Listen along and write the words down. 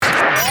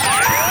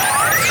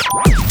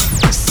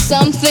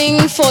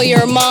Something for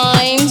your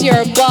mind,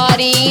 your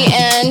body,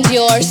 and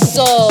your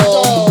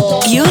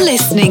soul. You're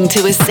listening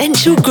to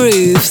Essential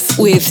Grooves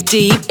with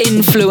Deep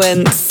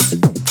Influence.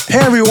 Hey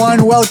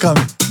everyone, welcome.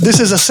 This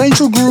is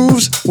Essential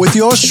Grooves with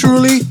yours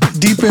truly,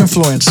 Deep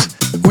Influence.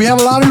 We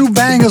have a lot of new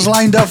bangers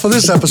lined up for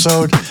this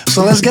episode,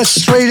 so let's get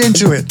straight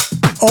into it.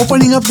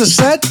 Opening up the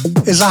set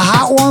is a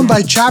hot one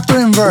by Chapter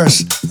and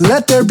Verse,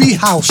 Let There Be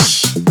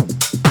House.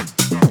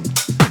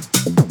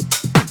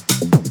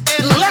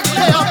 Let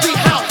there be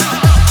house.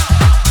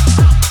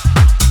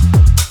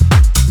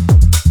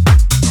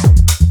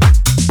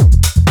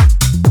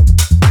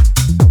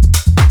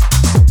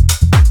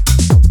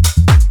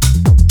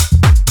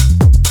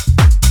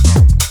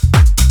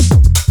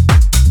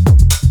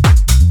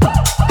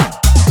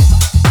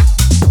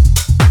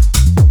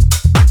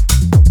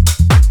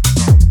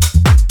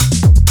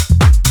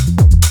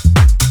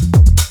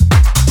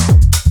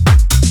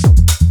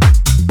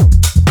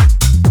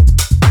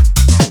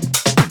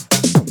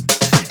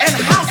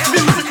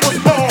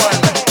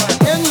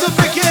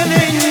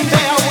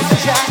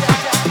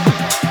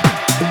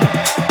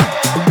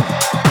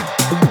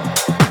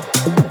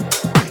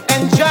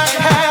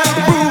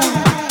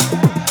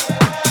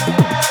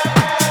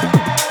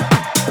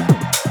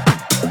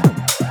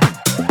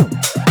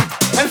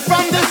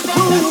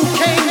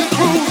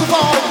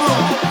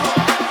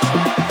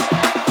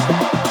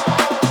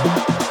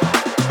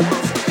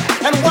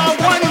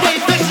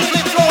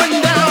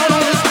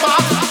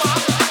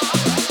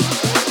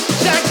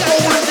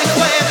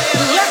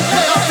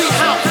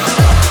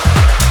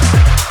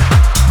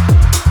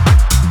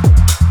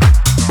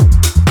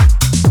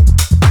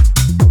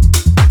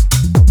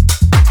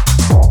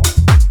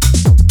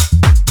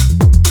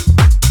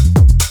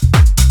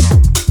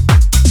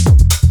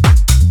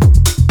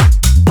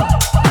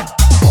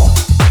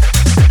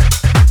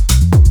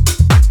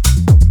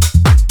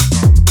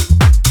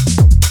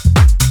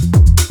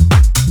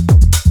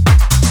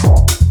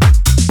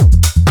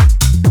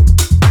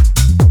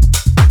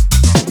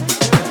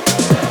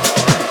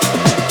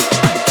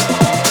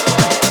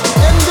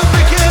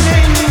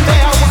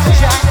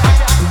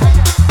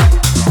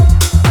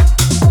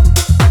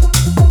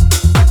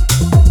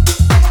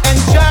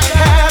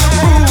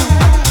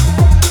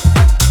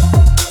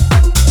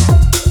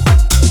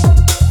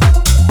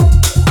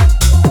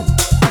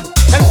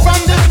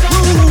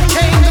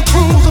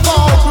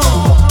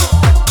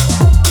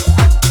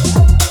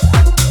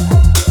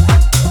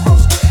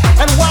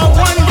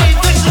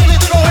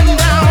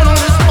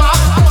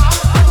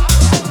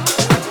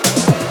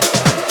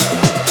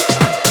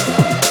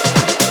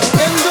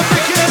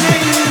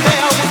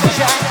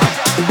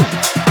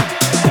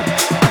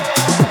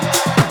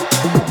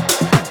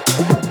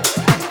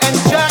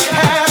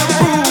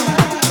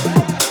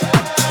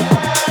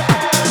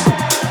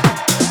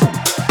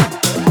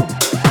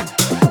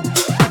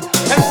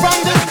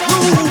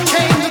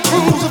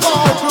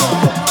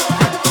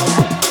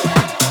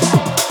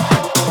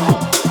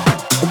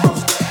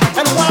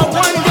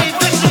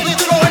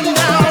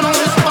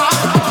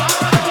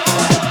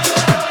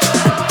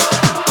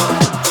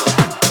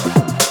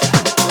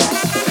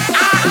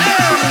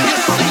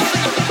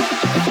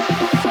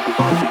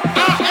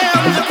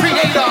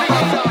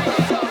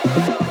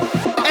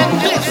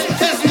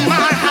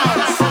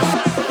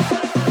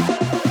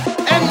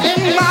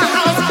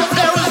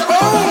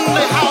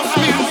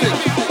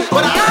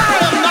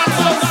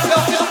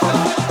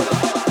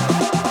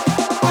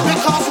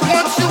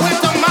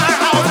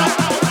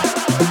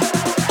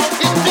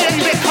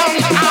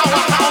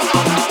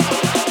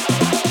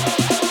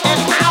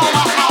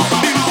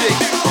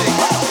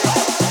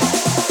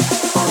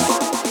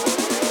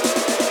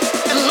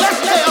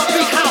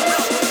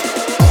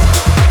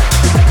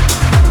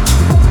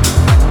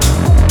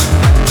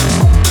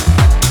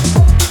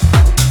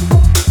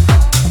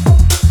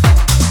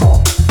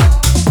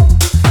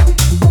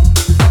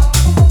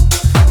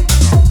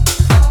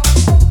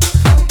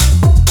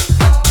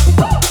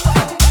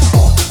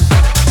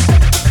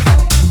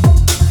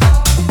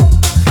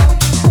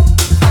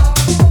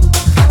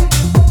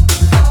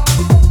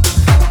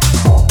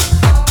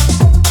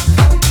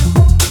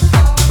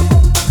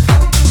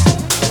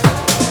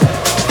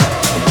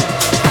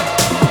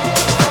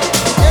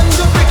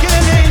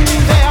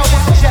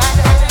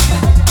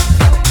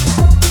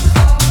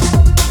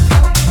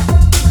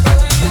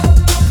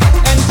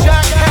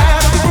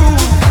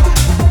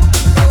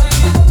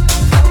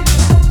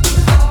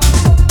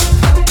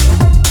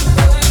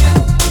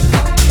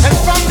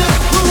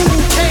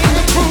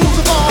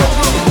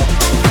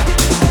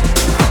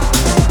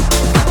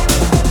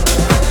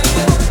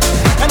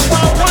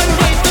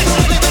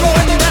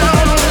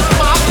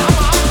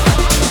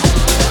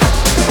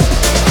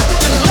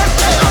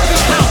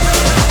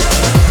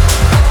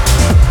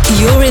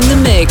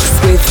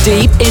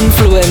 Deep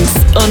Influence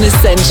on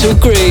Essential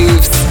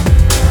Grooves.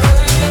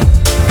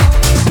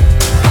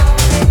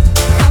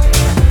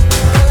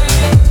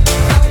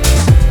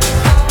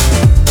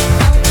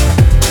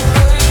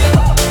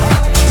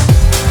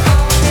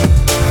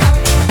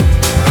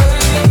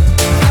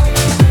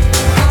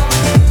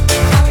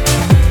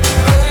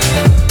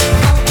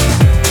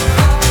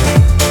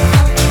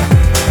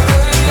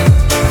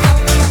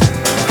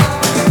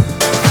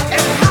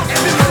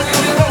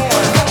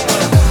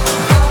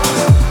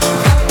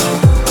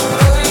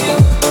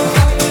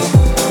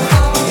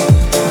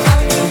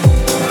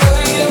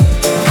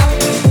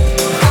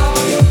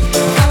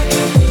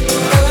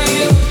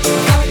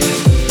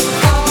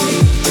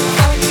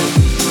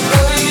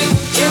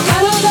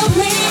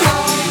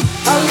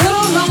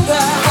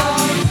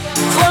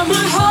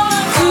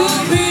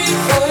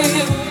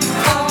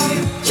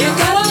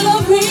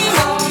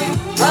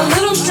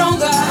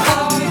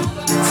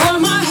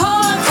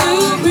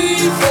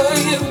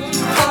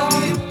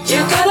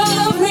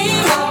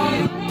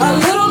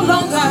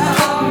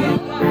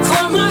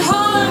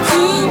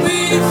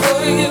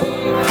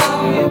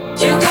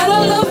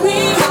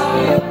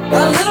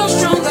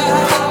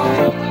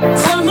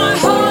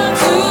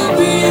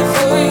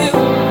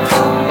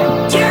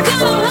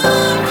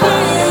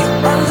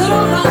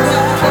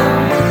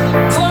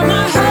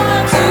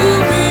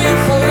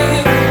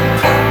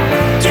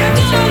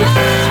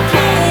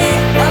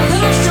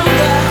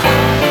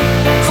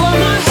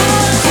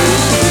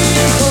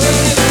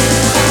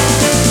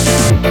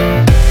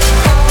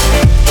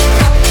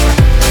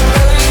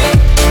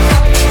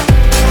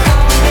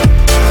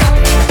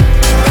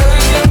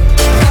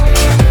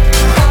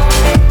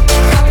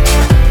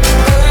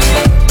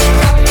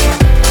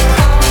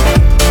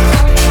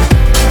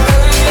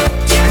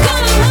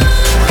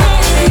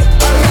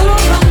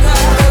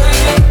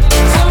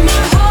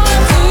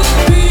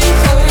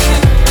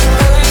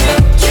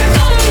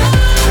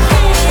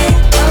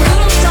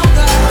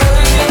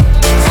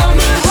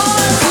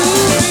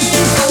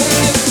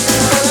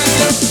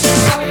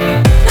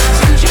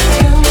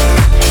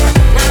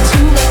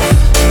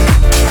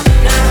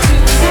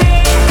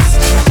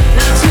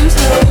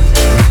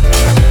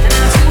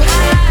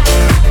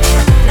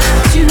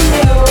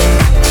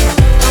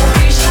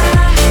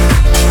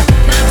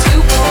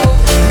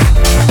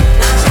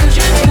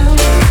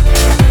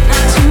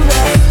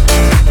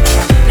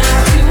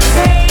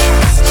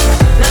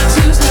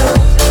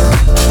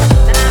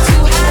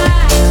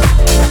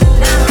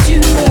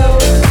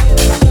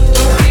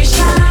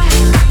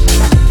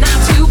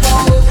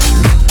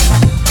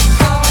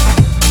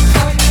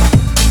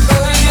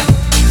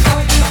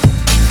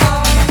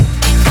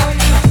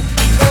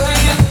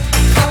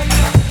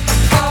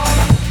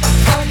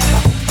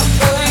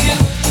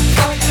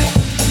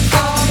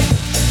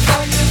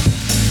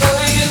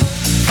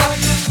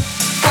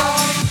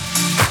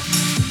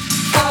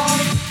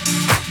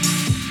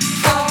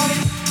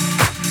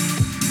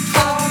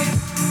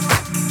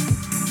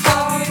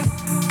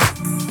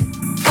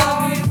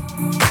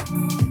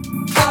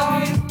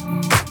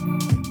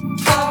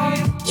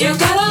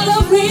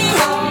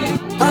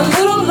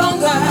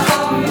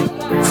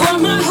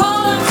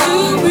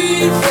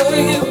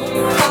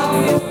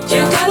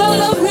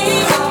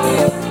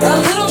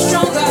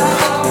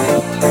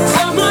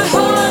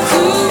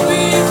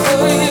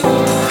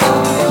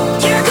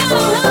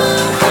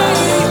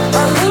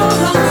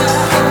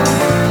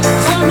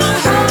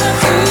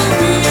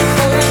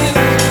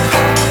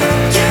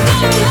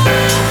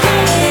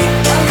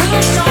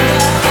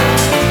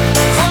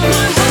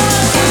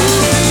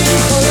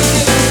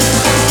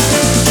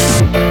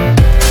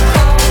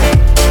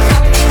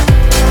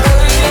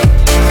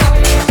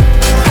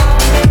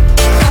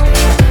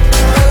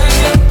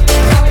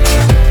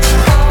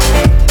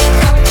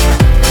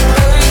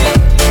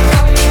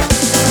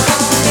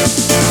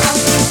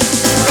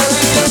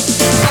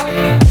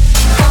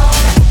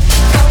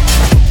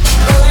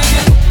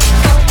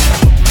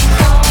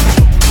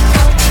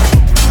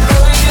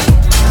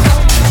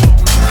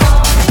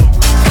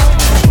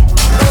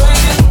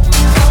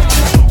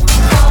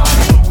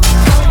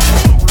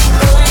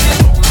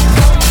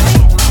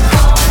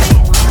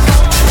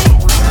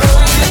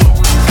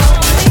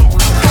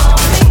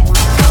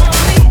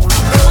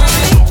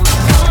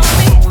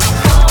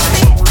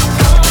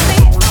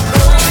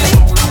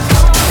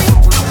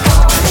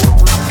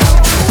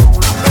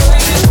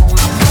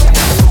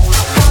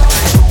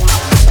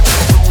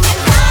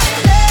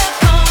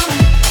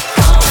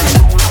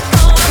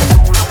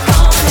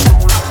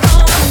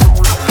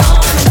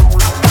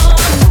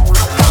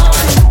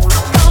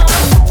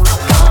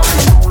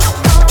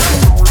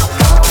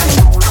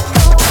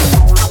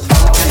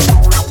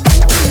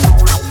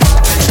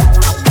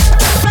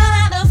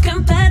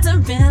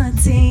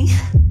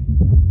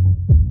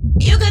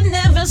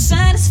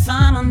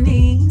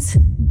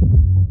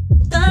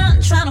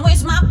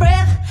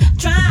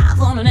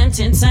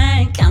 empty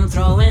tank, I'm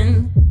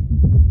throwing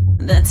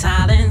the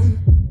talent.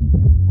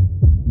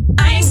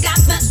 I ain't got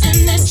the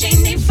energy,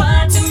 need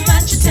far too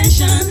much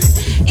attention.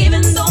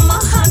 Even though my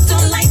heart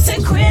don't like to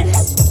quit.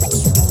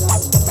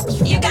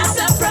 You got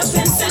the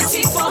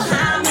propensity for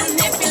high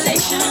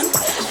manipulation,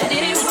 and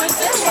it ain't worth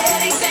the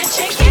headache that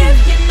you give.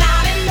 You're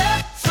not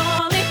enough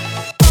for me,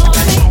 for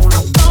me,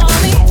 for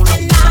me.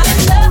 You're not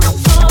enough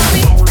for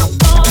me,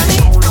 for me,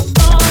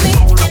 for me.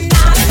 You're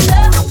not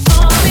enough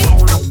for me,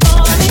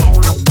 for me,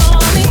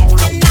 for me.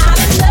 You're not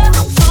enough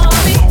for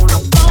me,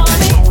 for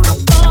me, for me. You're not enough for me, for me, for me,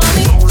 for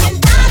me, for me, for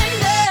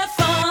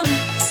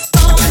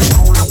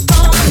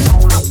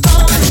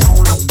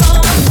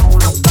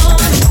me,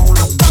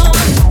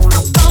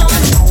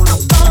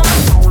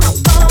 for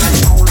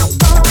me,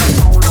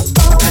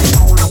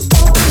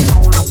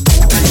 for me.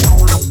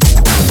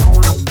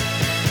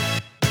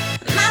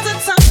 Now's the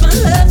time for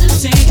love to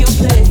take your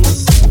place.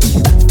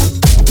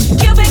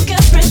 Cupid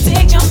could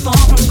predict your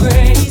fall from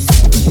grace.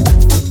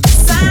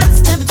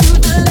 Sidestep to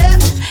the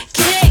left,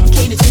 can't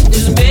cater to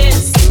this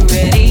mess. You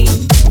ready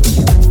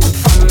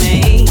for me?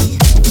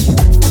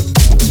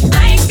 I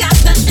ain't got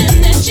the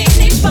energy,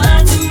 need far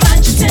too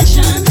much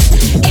attention.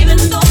 Even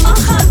though my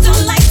heart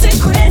don't like to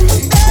quit.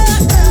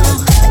 No,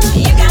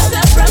 you got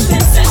the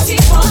propensity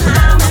for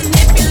high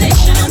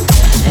manipulation,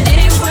 and it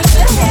ain't worth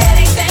the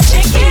headache that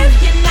you give.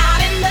 You're not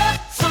enough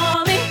for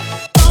me,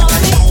 for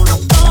me,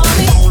 for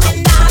me.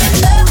 You're not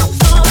enough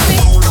for me,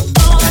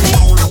 for me,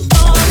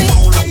 for me.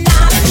 You're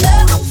not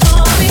enough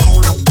for me,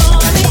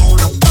 for me,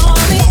 for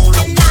me.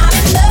 You're not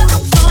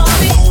enough for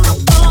me,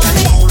 for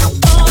me,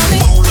 for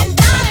me. You're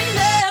not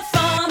enough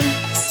for me, for me, for me, for me, for me, for me,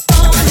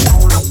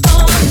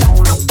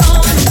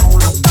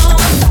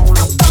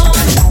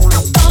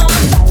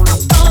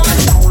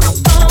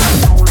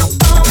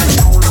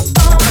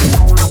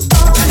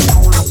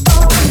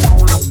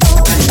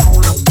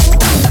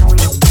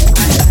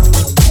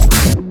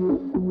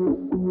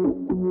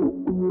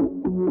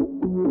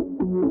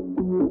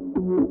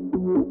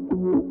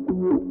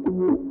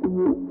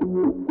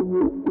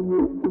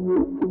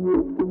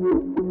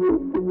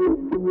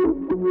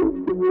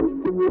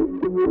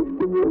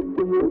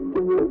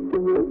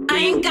 I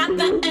ain't got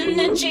the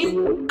energy.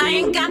 I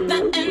ain't got the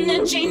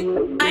energy.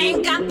 I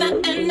ain't got the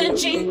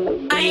energy.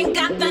 I ain't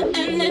got the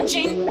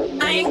energy.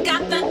 I ain't got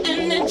the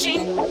energy.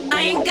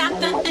 I ain't got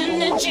the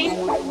energy.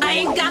 I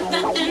ain't got the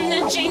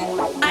energy.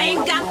 I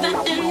ain't got the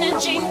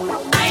energy.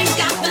 I ain't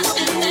got the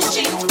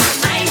energy.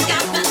 I ain't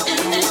got the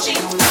energy.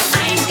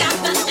 I ain't got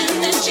the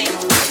energy.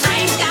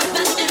 I ain't got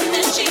the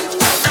energy.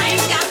 I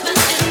ain't got the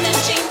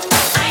energy.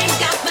 I ain't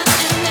got the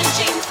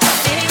energy.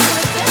 It ain't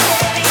worth the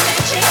headache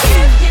that you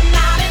give. You're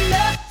not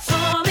enough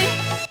for me,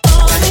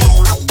 for me,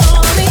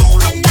 for me.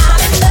 You're not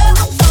enough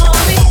for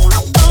me,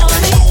 for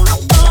me,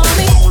 for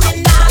me.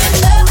 You're not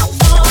enough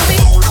for me,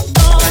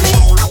 for me,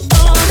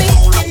 for me.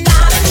 You're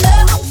not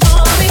enough for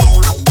me,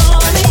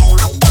 for me, for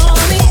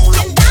me.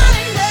 You're not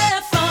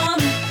enough for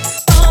me,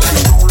 for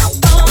me,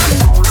 for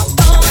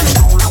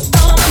me, for me, for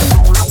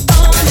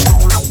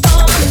me, for me, for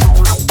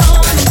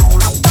me,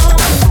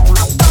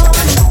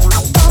 for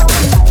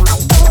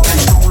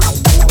me,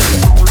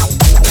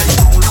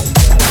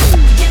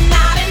 You're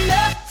not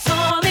enough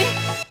for me.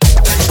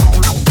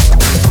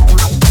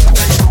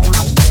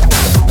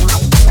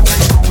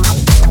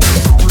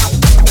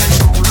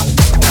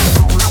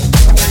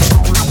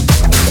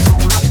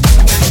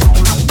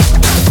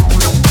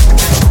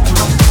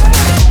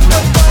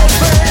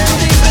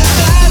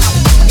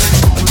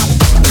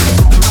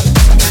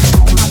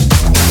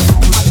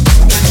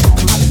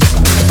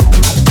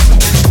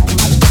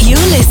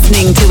 You're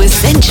listening to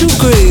Essential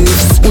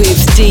Grooves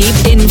with Deep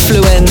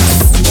Influence.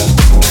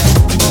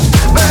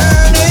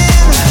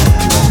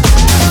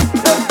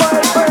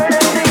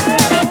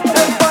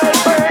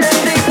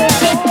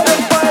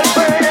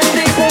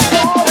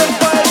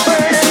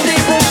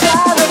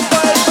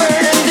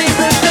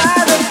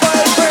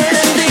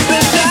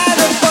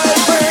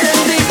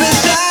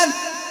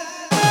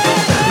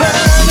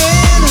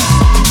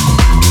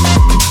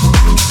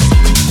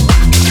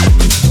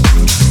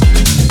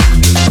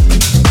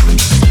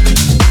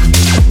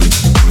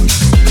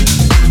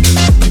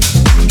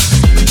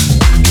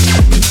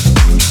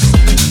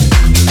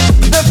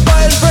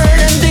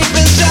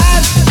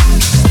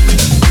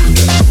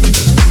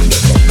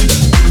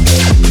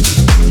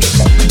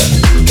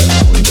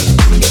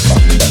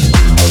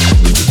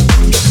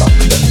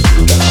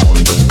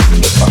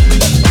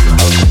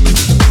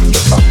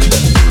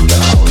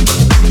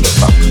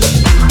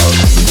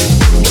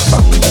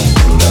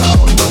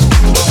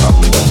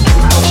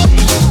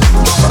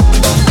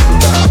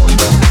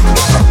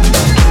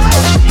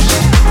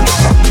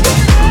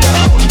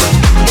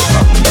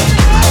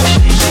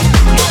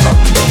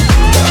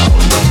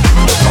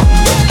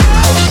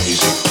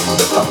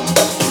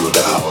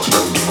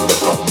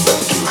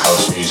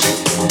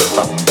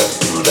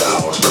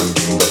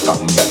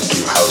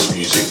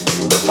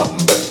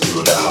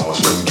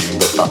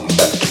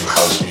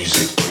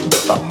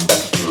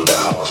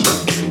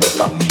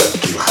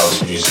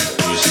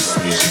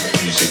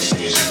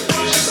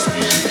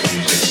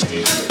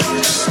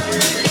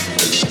 Music.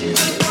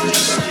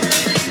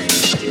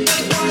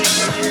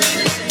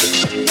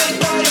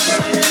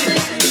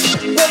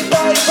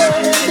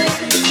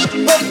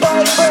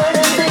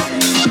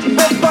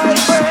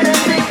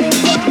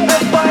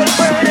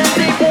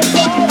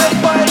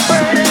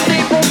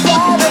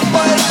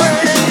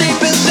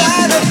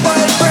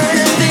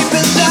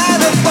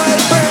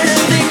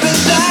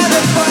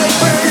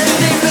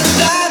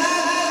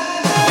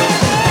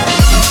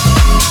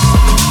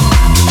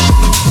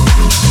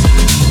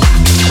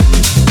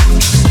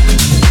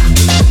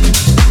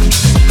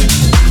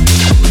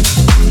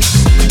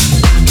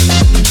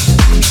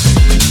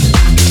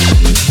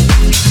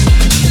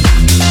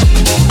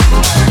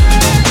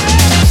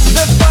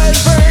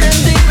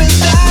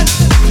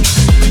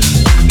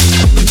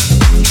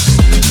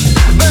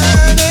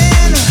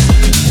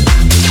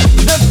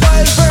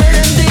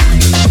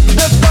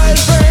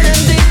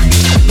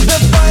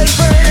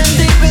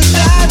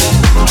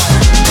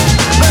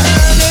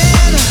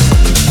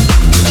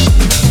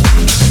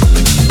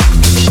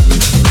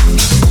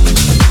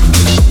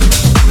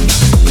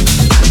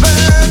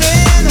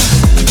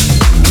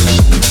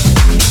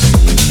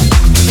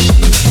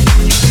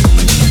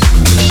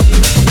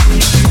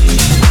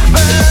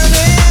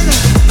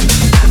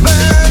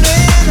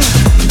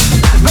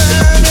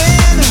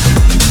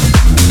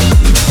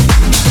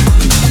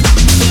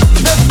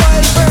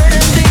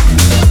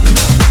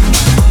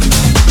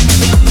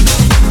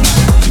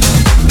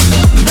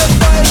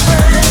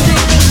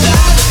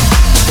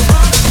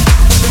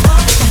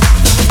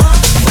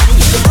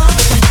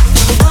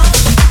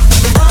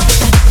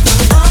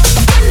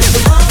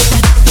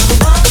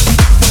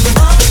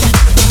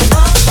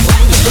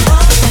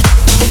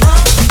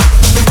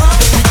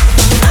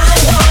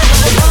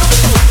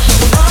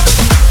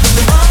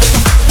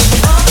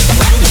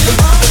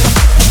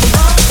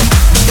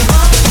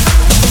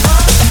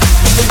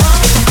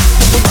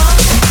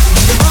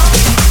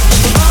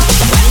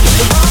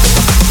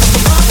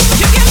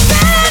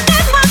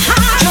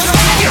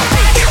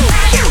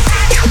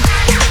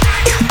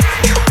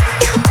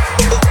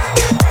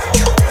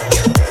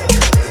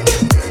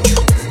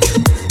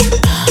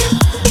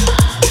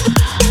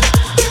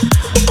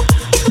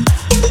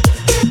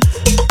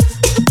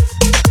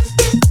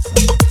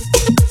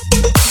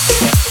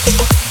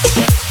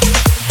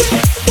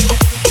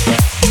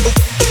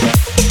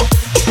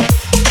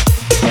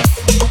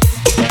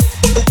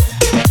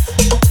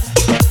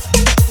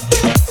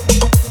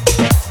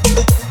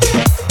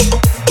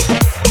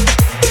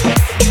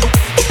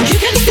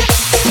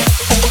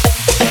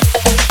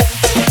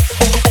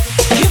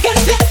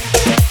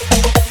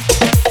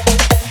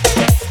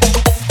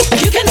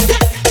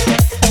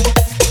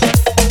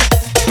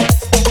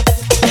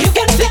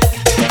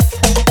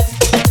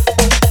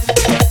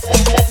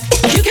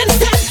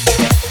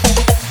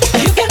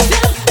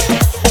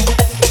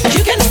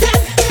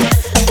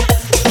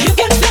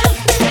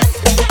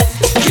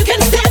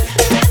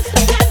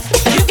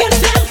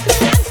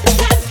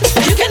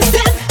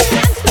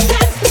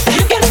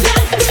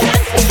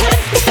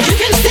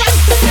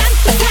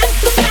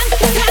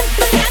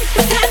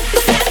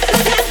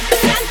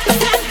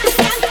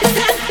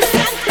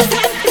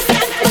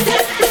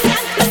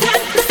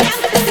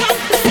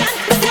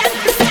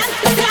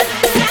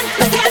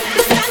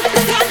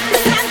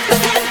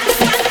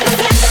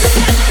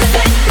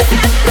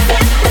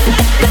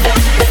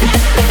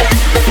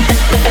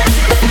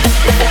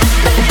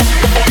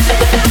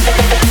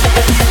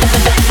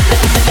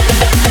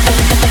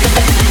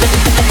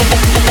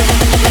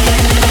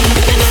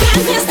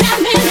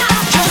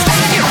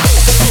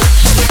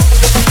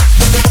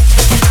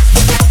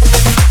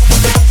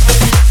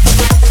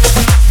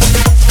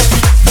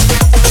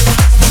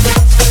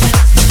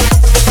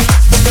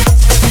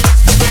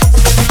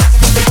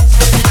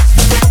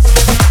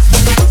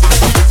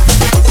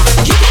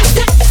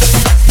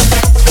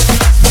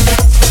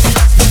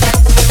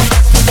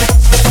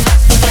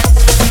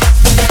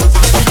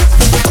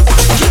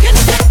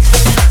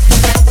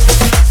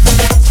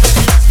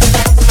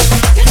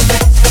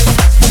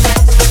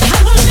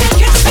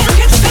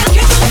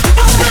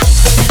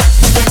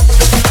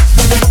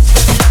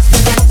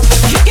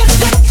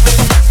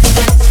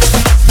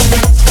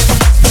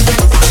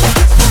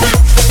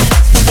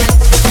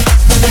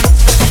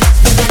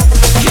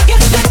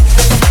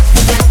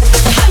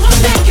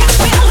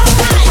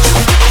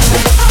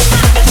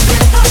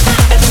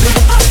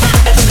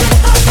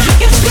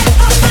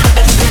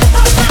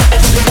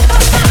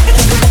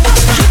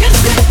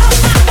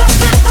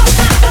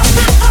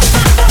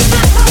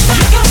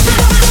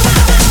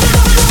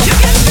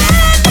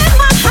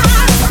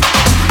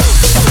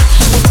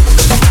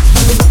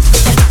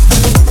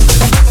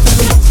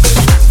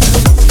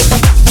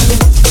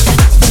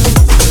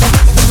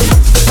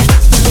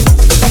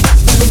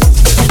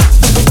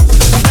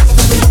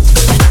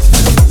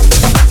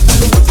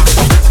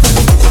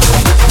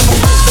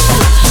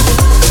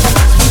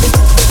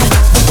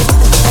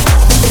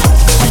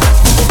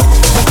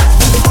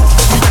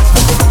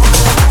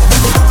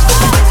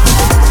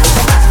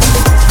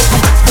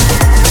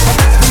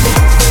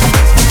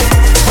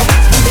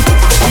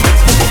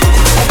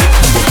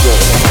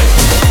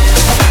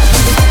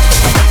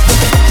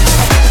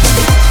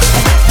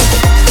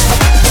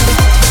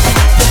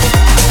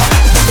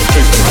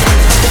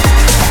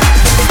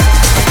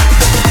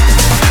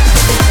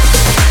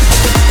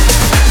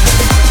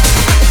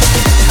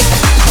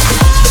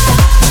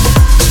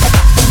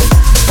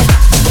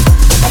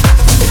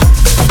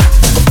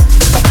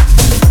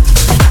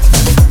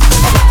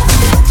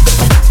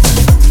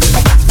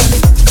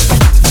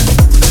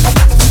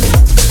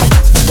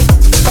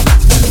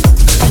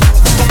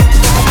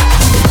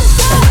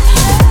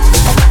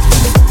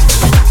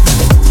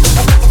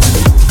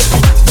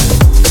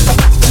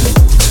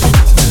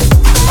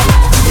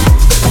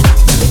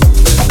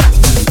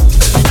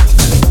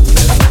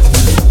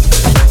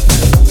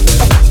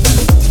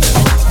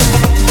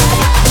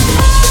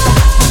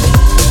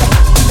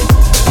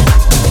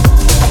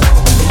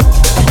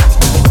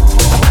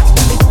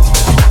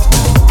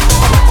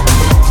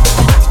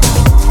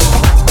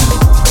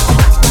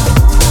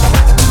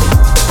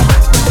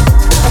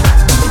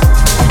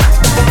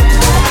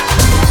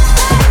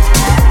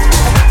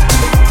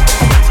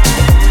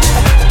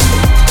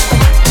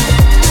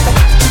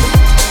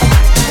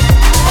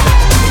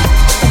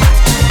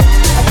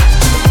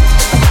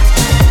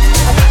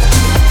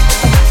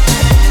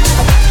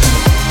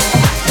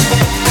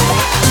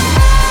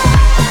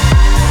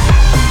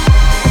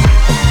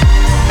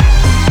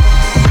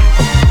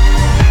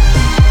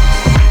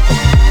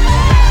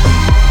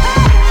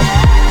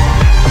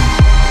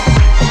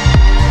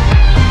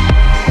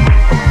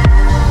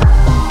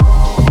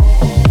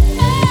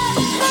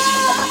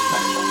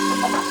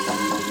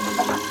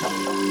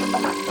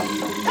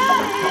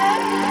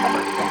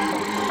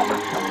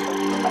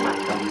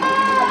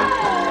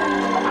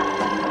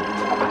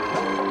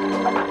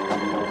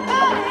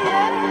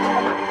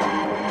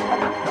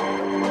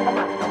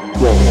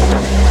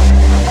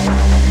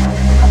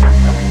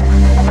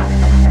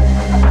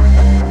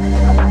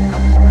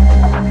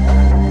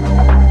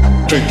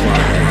 Take my hand.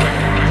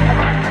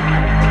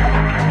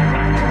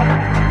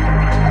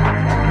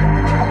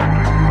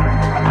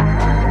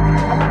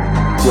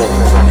 Walk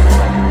with me.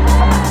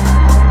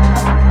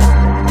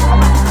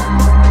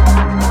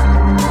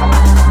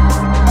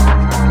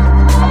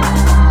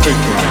 Take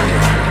my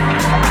hand.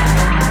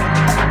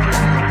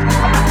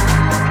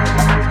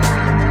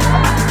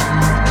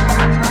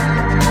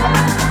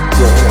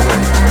 Walk with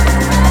me.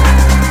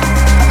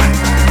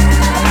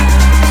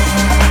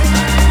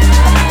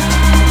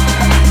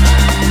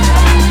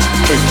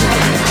 Take my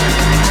hand.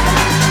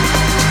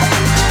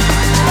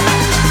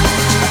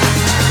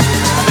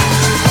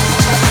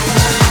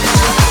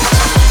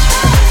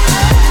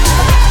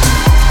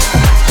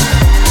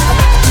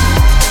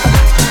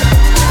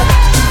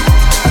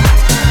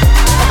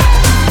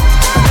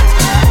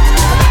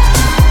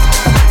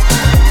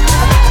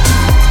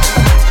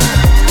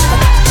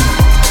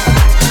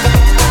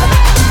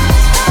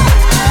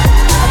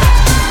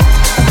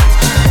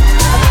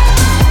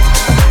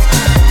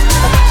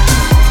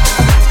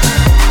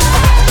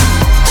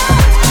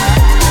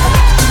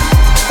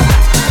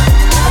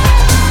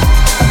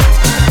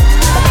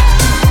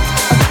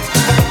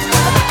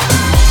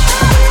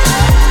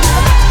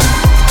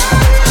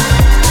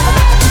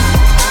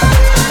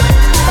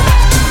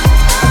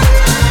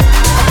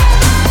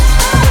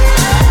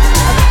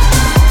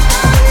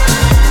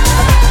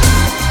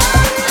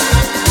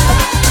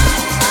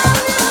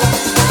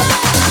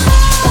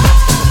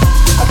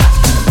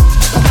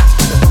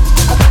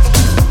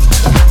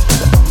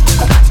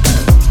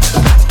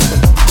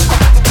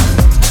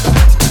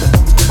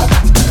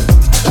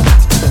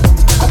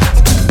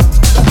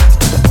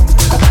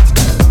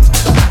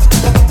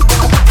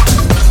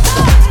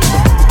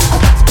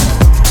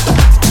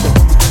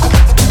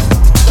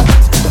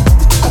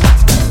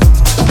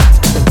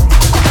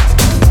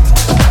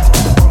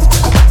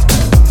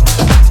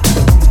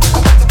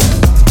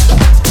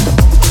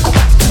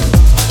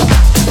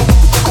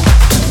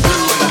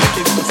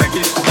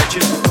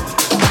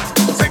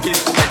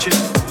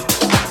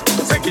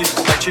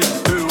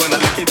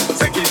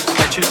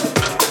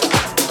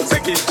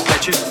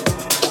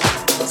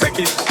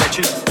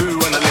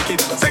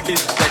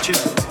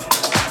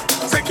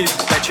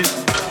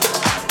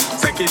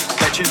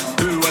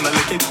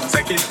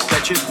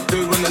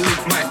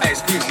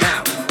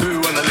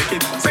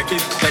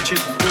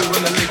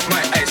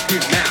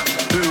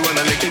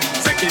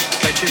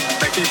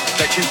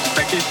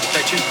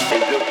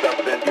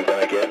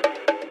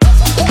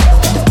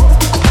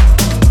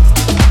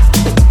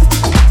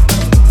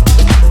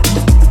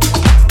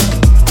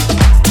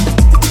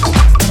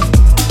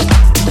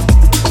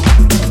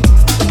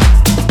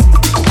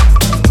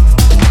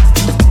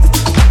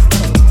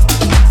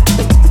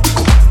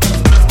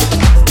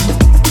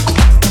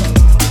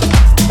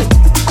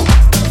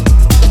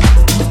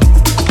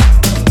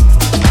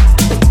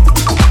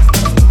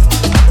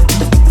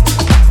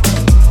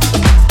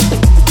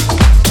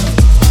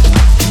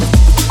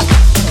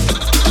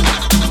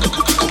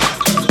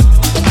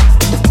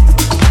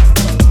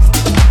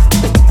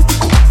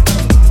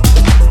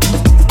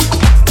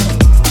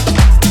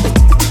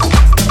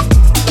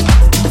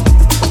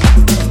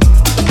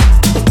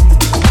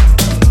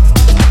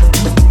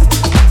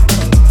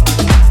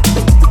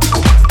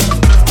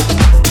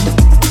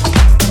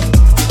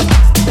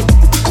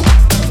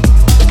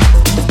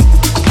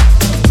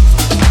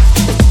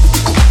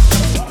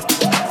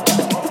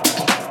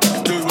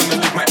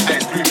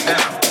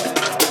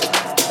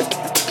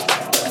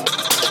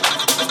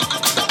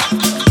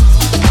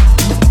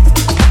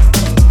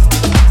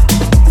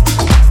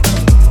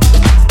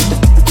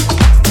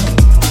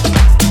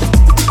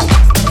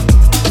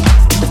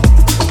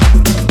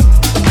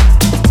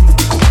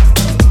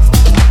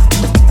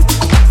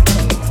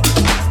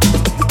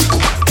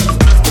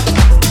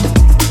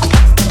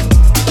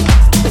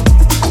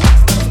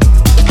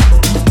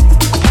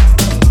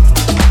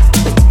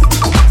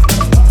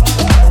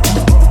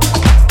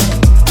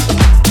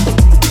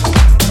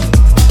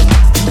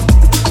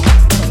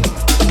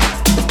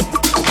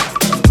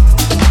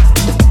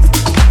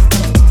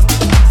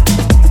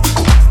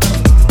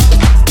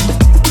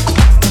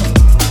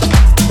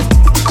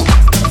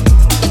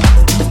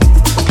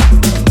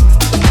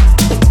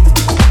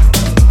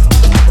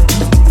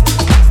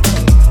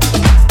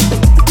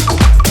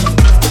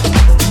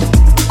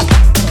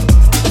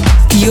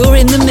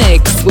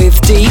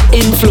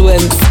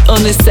 Influence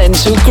on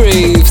Essential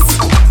Grooves.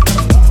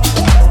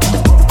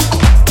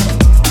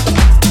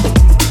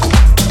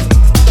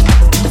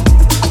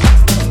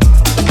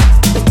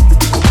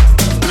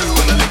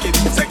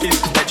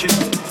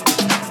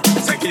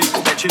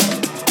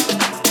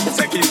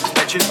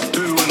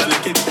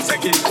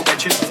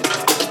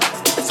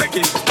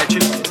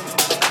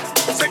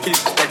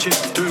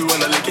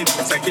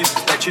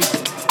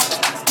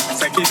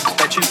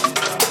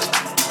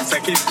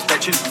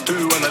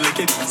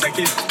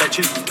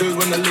 Who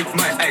wanna lick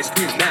my ice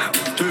cream now?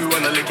 Who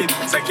wanna lick it,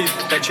 suck it,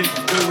 touch it?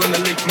 Who wanna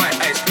lick my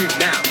ice cream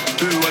now?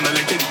 Who wanna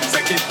lick it,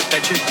 suck it,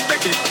 touch it,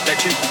 suck it,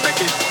 touch it,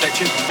 suck it,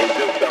 touch it? Is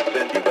there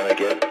something you're gonna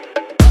get?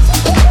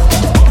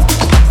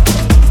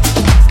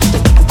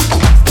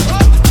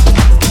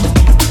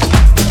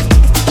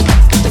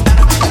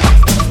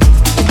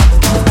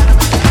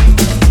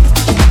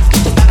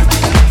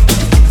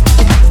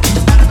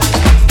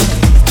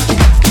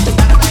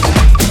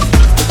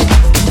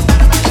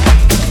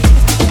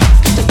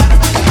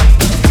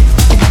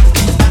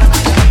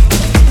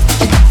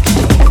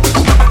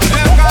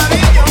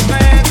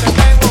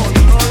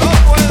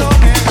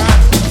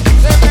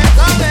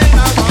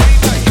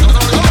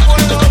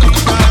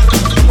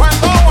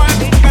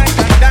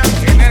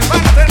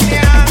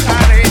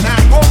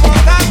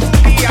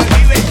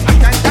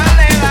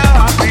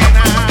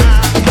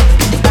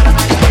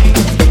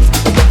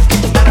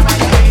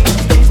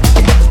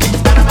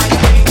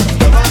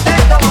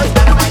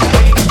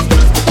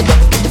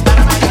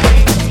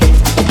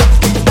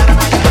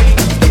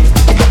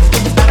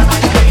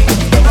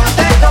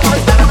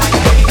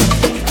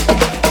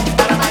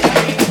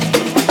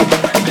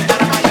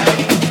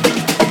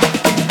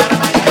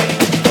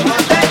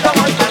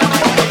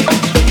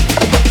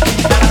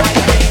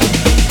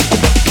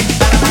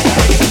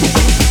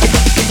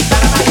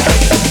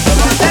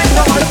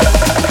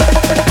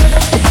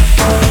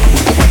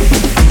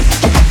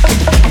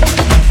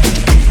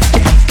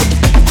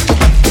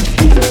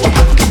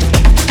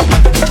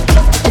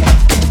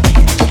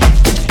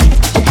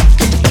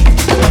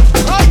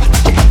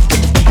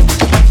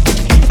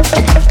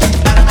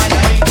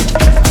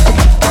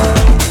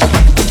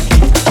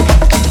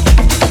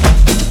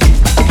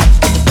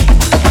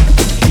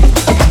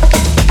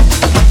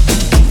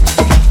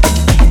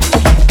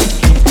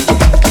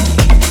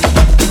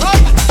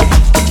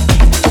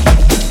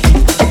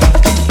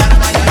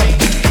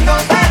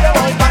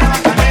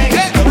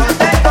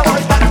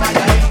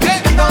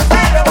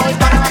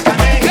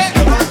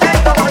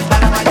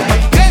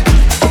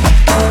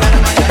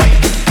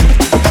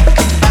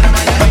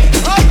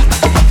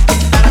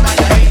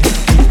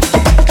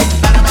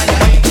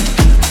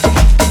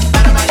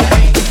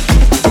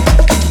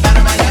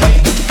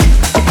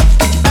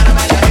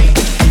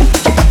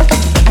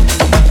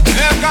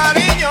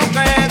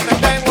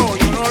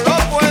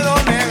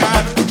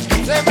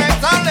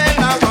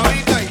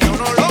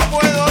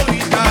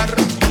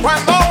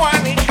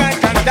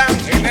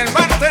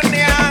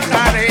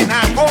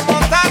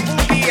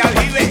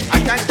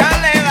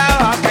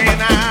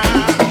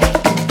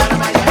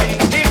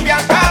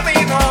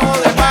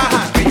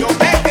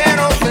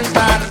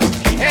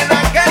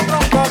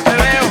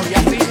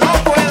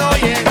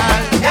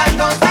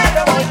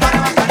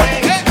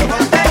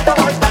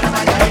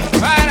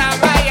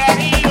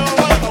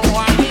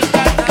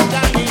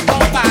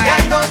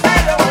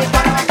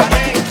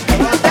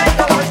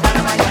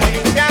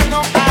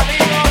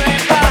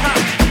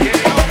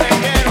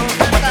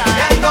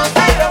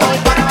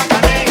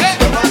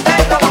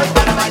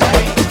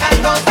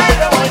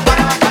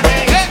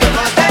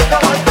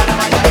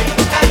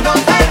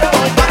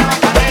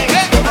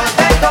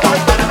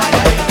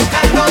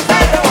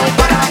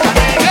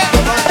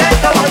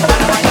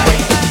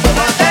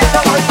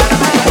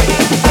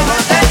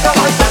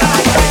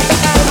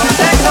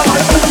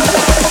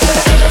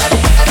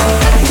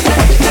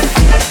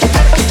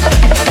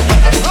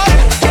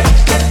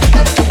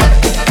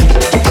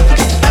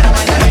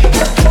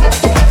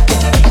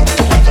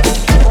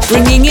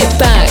 bringing it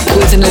back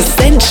with an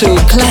essential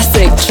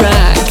classic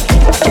track.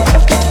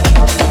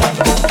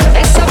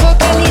 Essa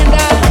boca é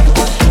linda,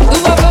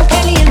 tua boca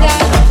é linda.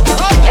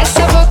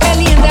 Essa boca é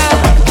linda,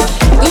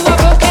 tua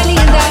boca é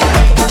linda.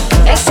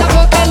 Essa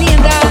boca é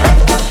linda,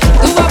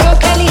 tua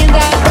boca é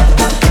linda.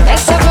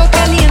 Essa boca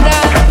é linda,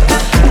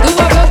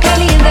 tua boca é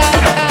linda.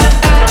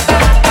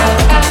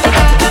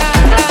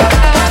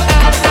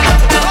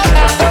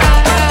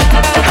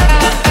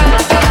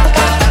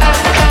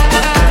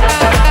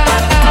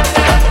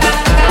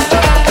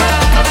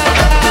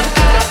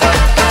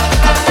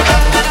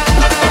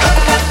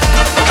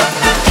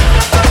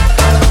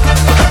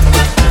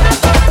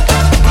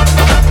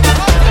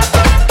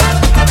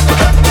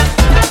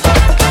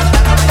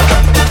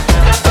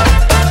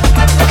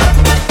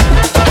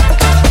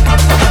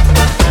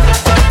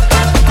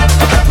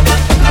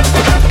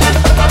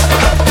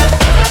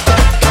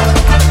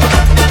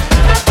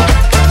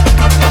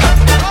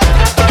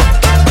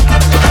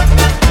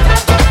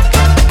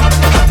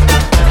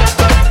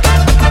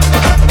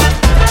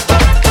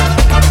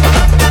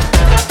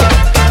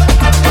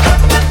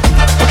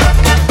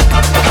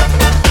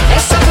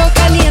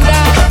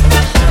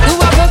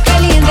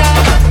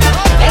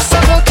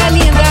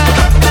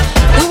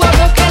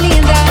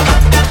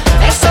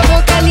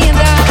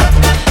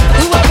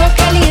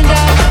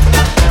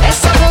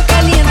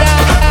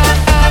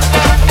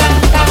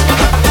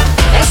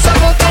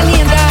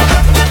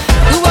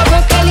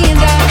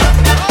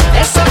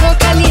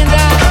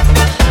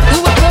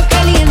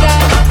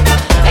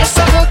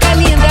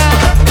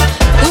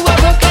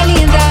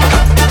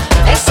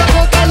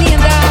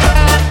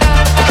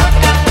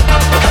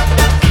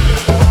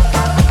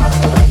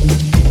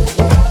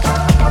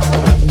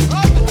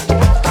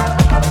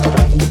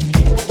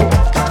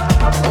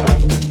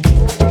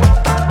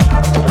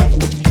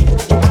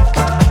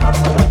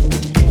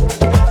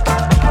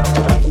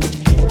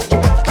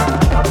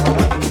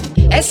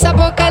 Essa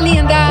boca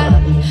linda,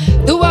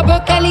 tua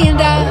boca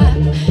linda.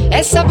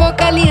 Essa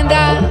boca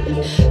linda,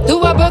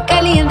 tua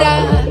boca linda.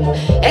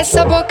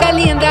 Essa boca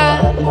linda,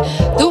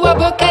 tua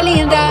boca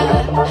linda.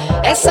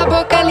 Essa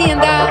boca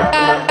linda.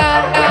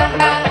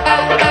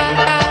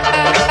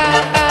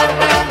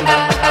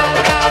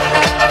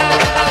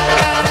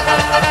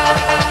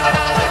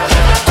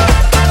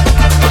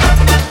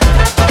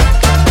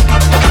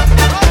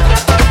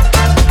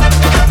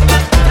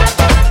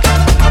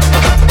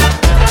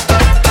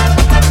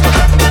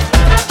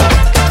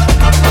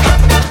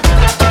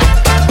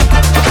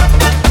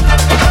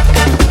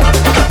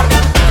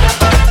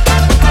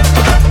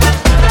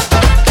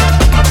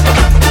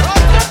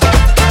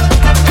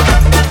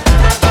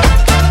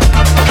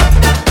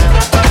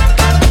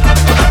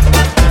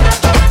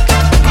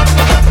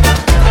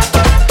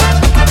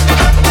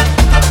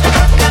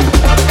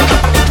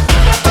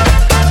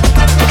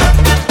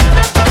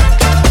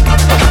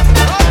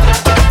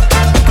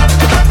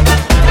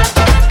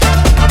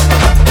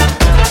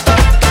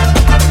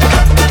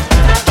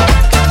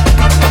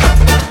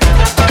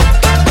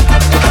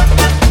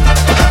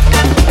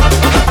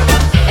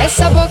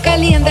 Essa boca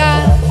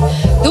linda,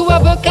 tua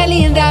boca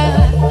linda.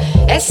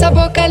 Essa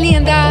boca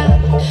linda,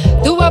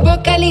 tua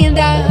boca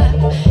linda.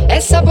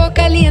 Essa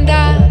boca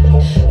linda,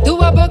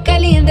 tua boca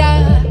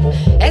linda.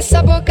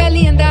 Essa boca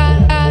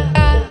linda.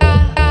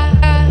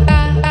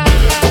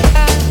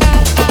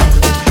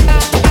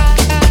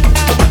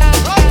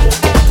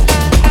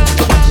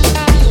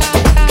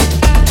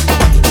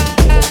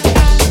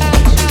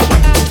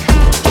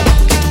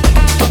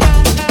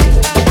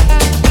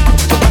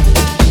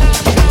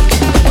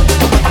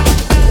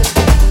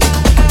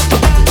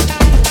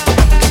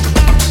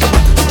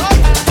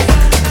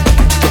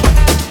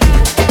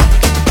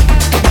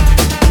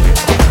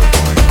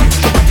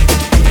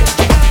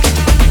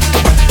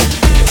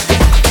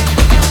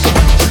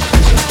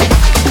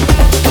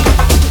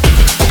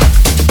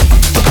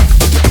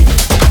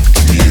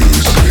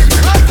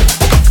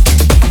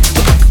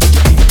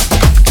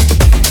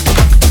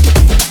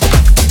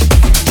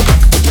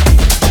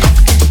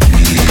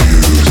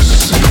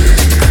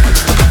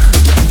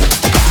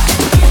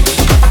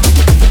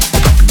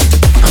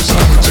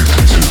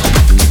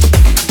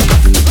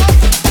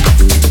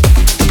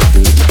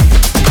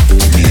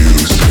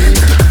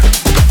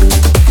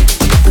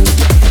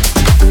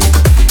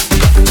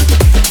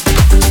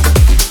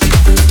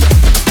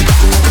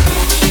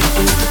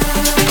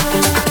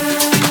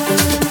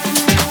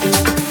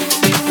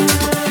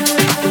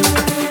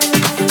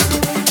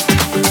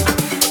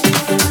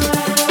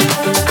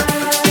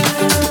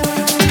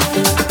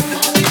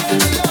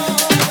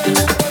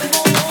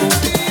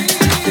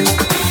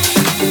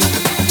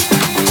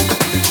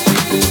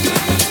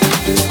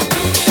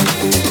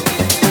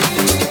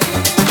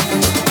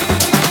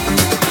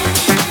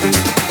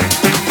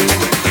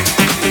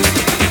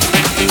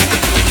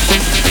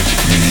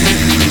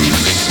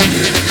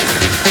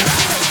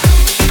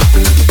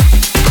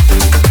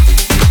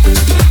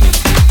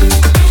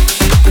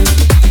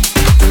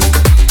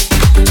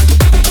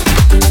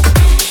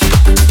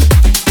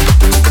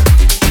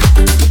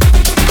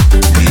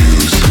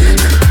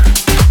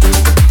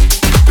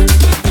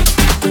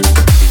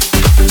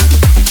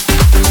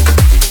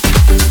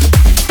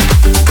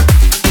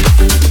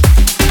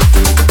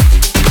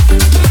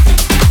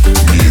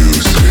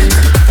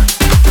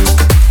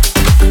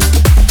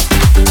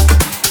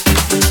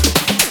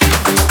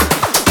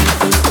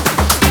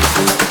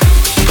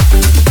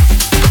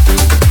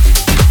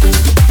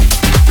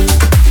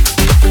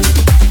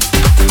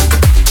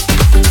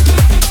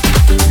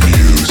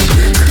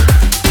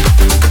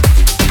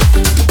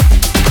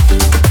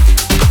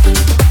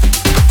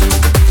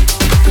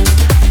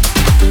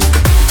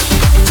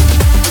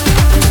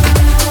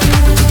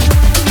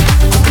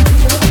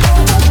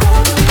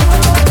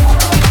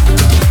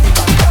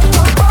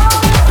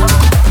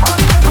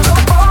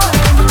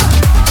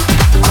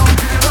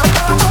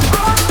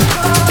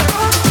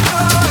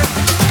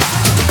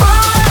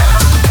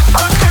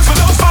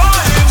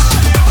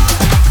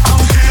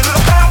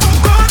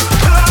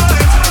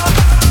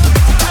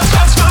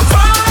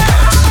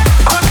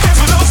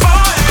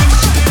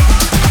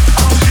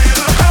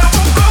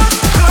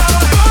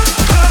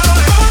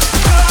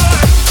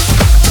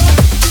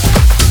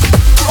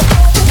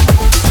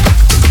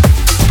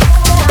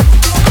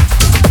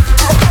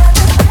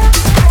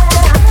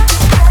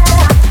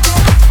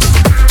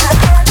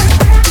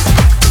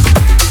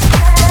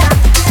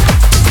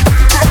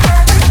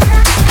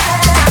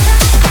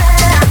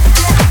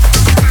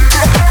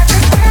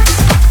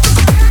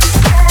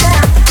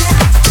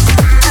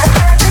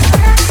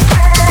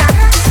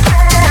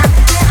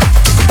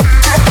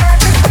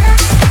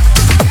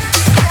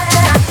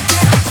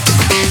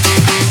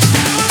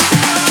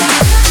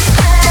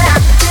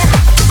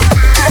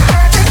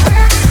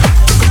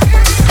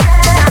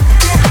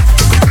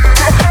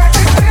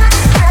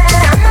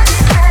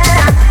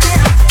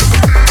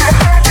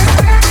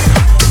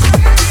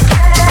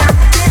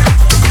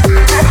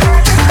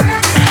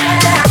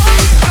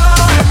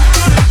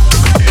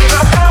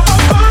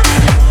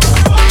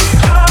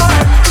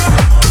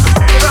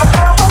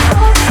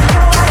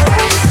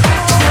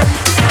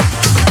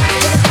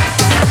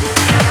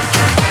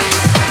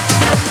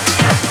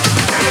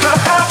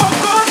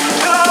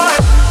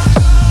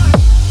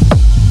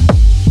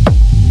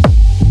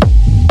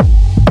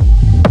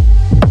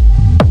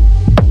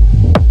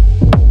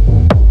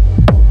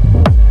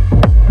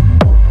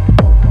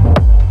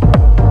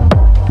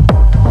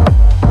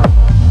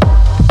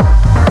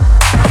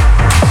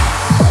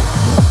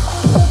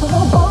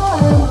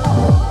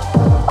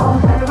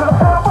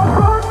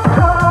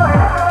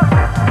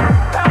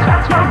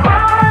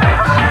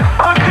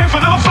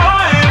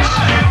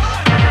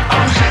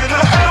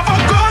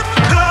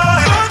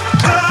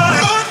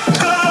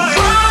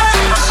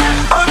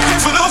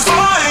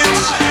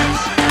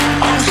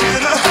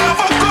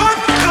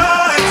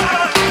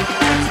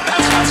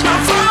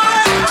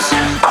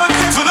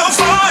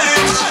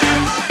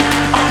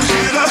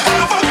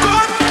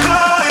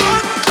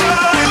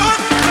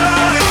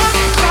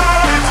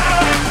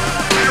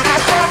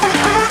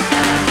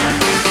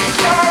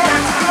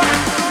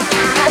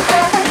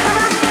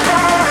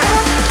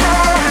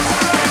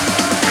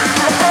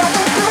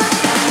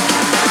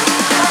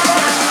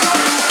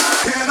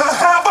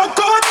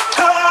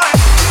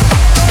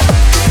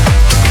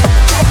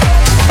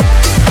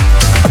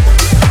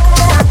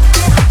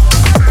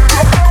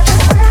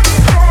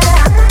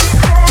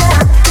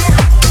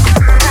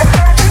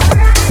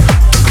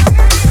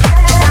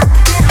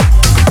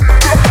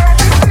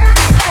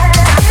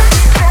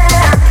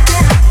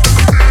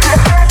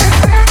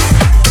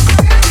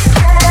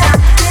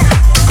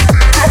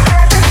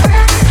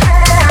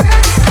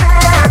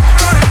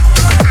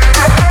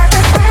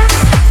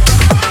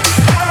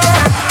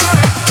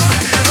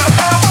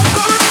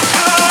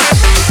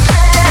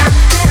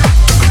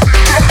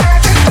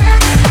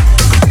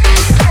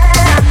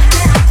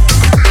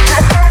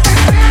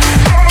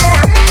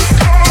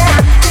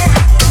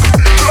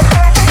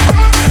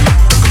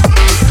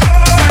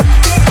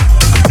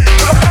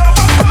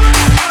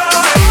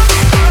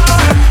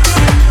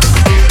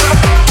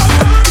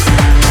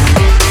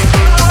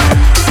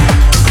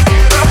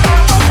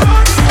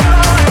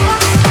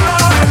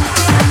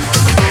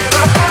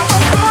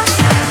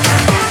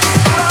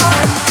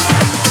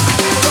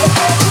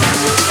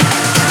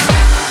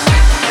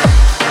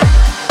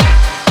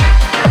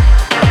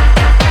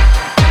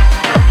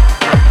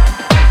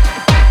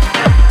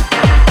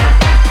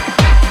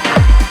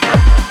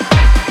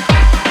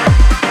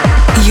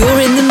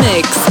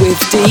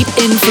 with Deep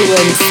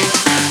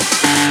Influence.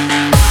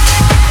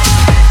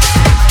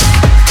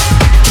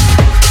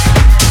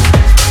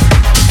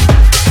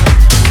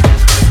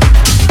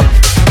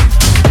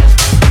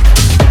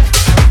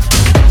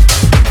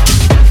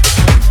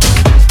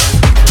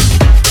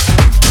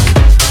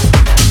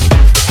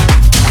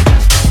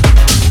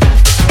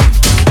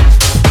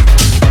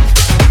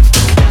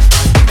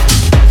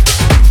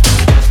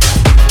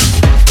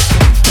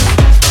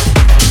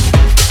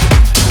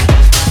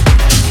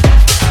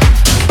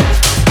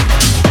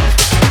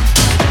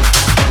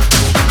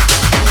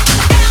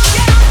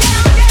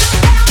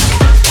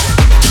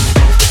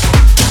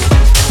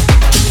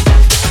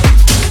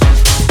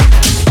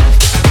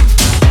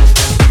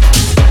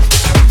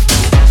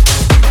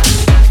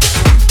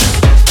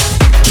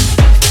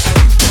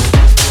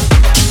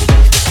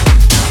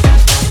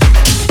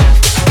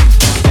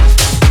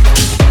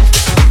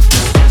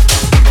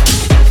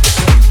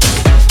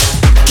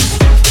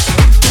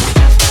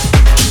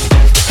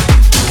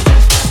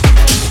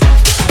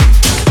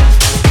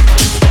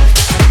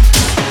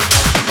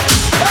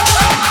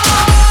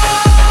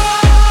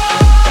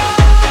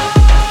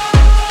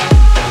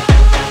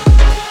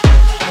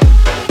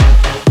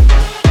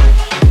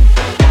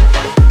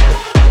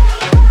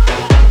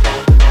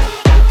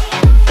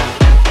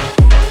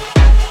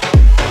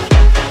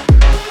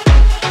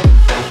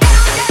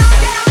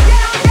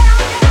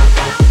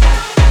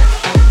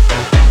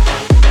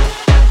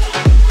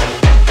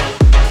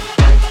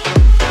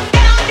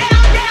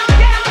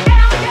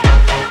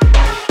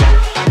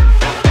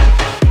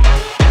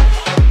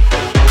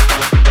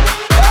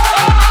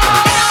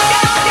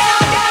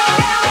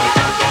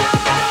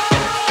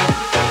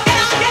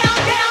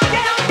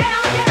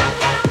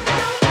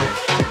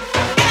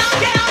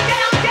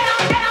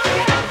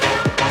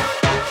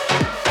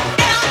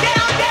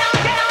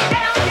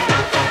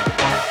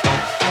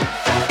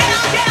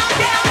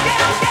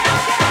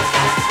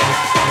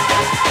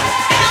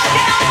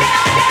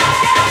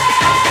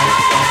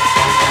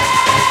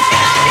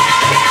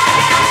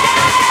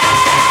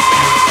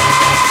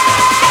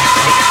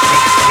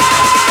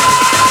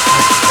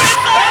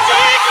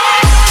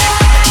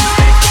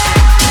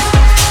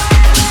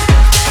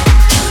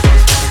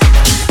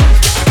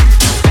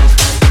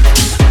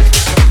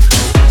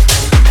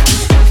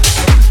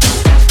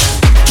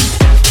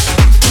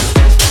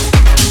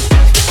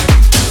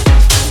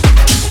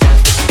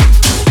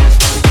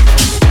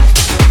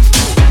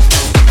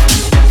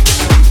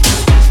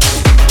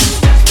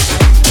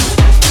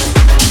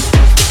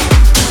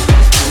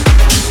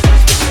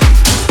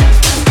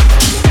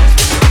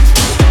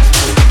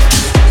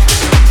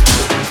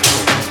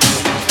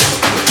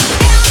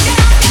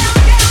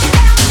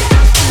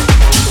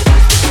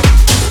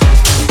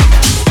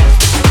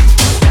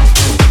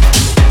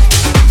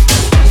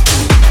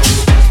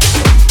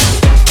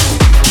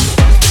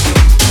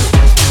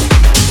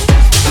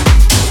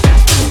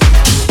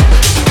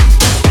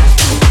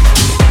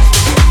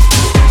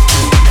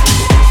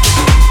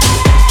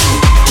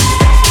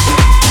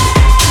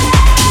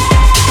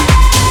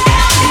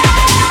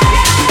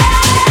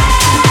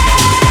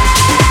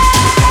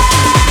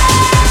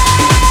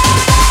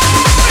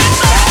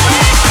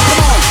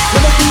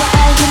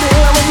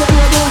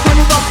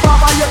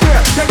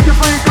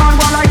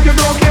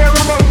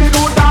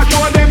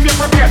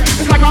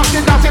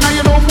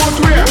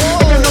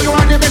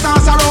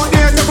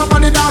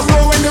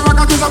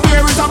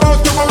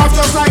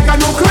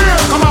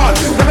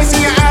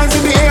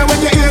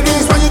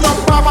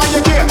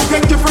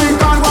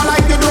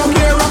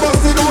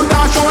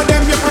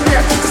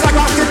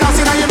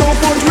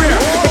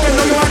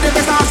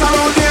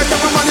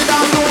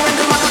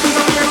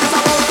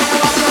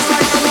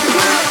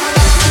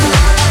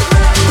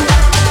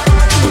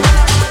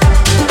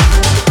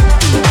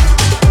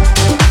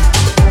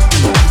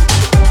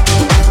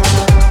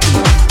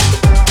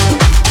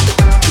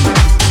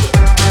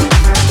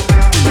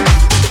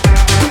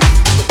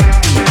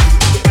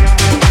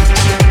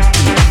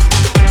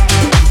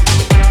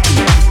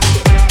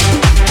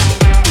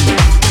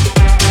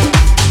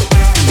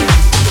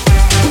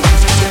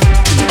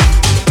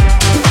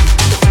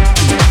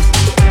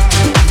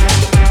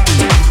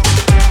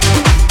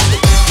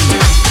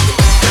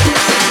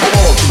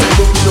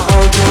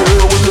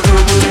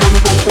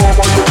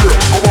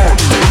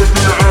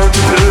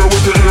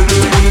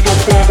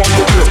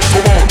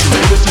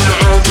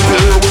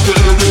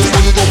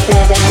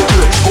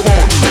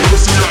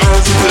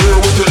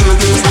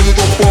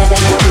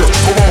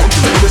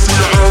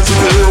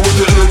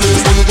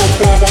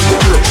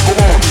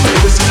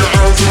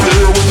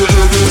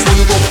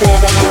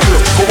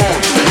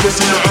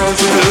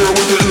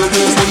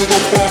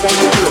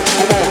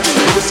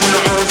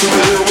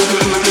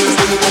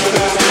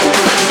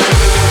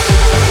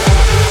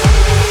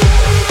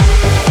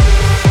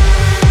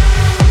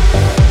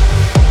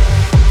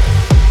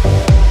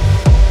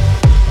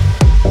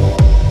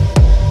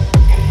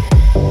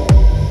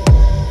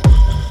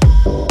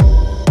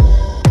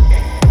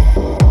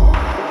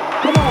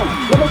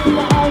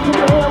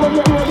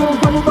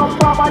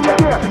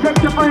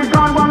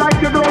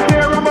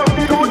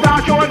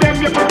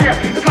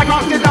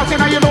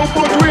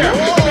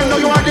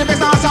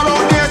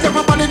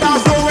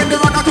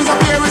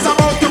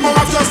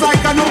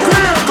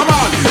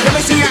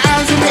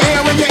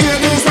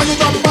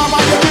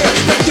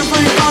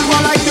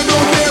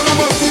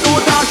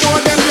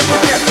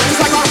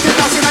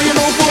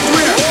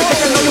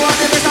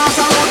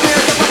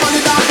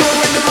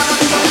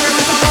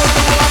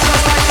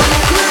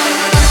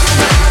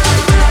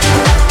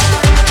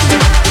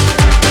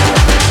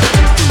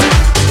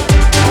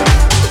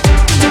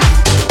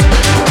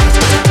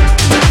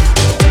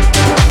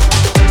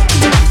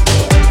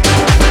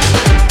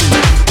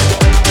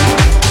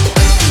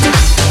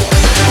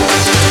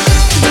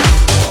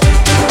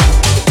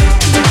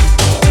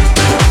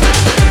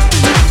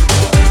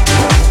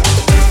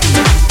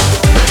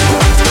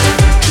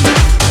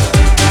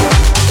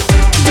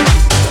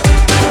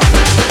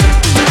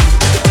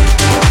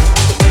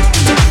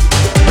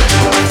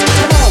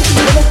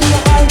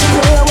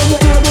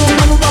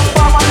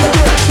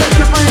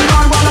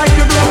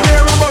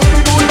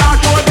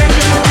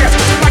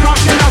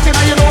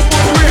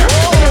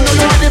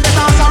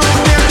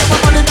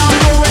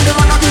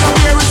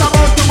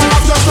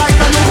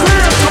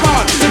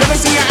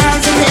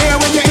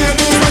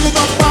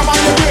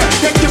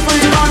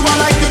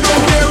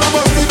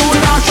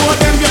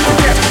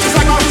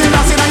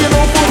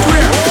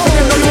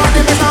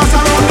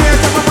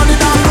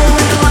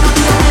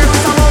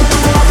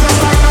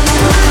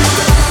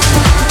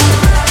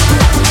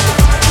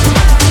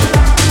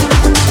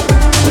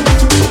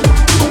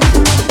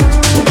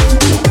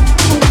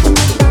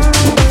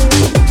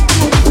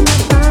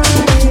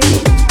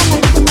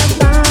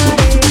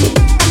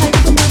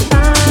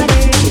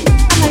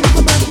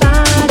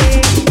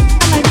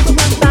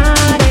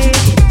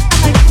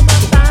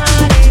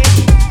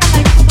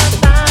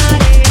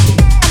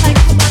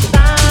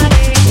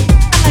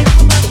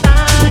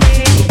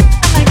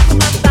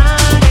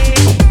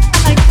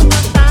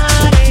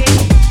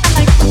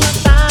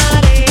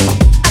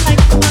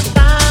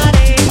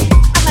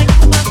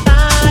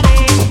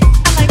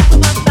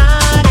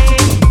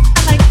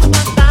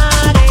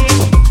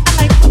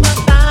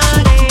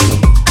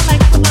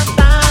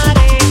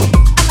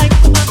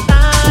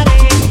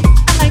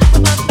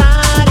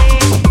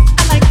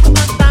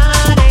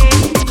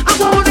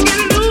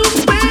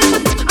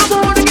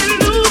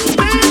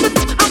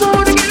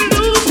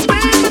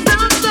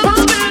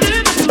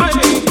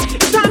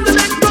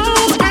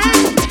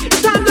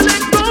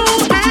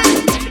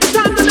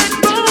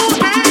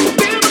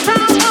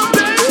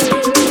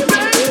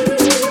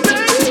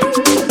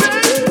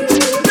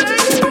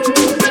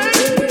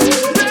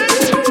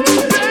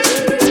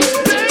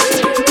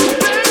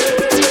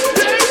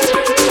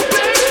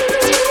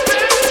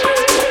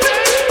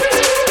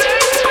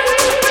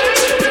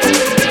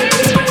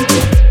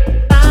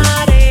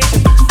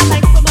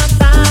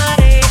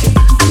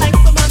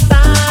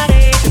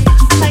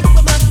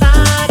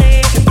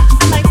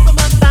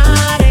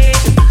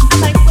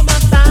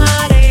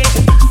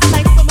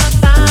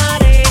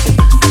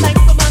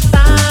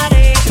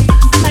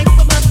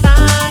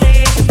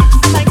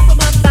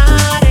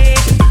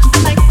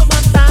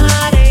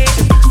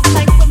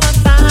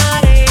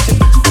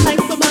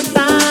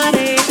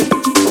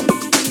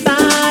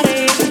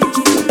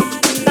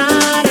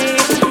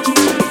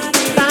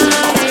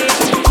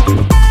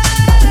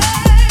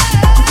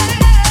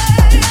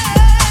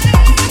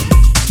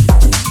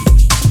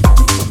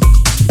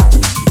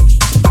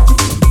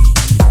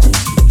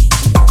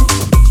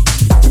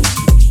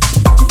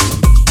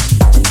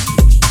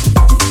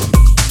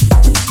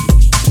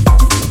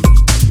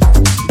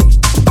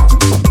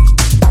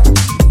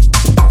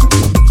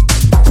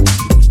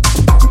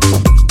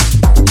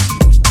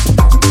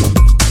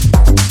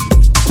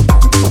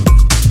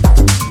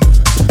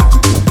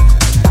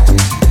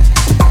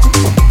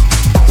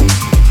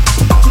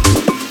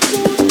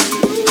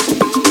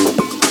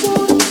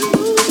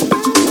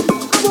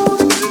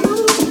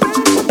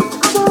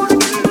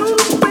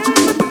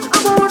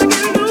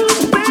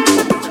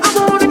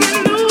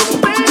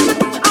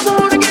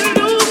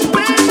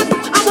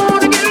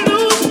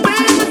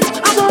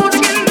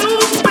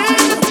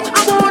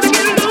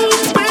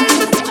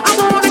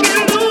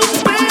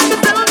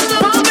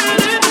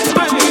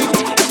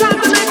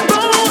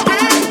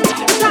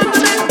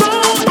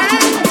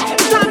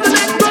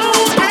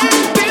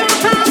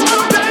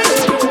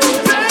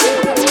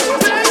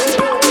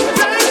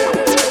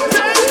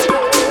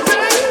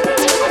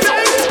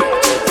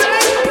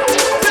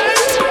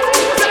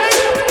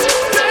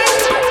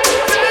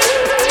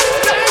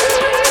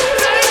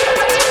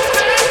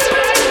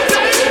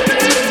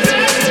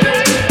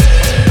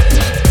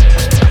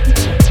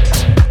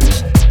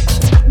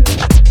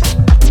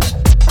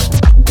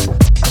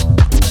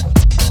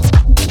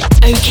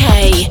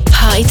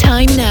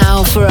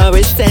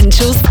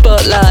 Essential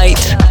Spotlight.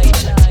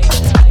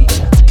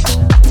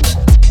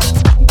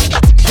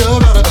 You're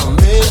about to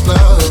miss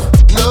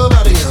love.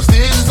 Nobody else.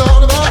 This is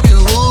all about you.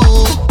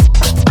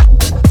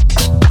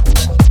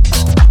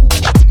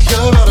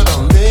 You're about to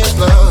miss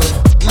love.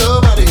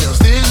 Nobody else.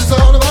 This is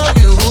all about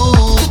you.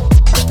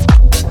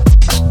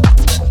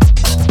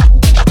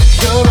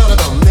 You're about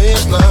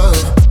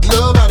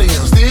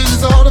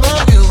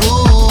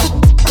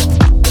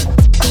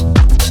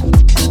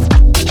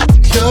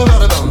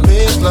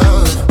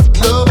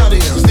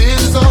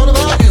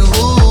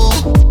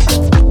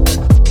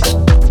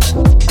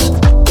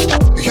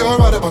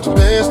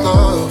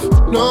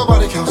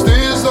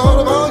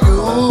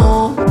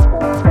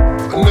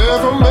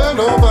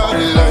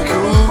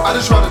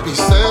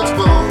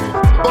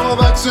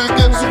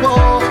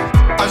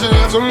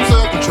some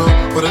self-control,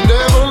 but I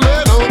never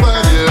met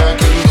nobody like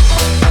you.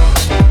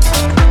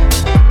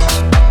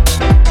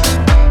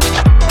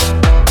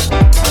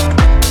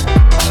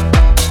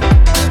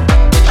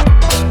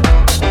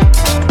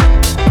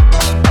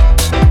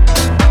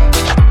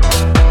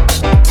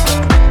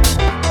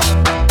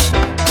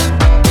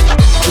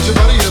 Put your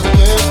body up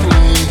against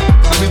me.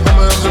 Let me put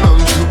my arms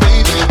around you,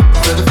 baby.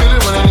 Got the feeling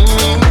when I need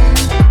me.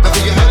 I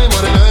think you had it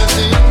more than I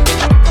see.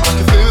 I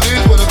can feel this,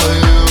 what about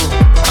you?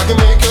 I can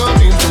make your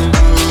dreams come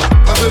true.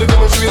 I feel the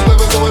chemistry is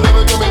perfect, so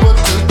whatever, tell me what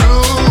to do.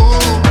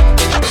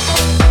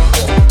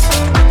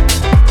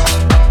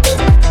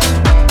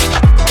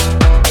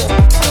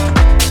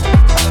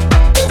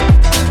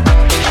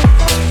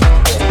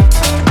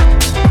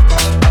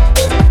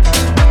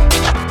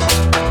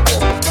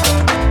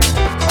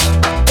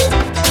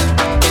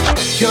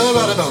 You're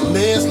right about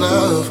me, it's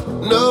love.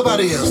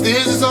 Nobody else,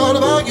 this is all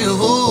about you.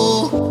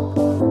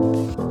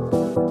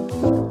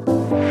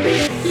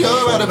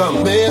 You're right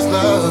about me, it's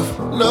love.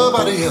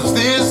 Nobody else,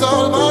 this is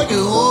all about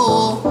you.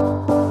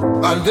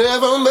 I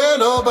never met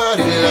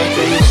nobody like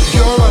you.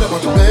 You're right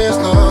about the best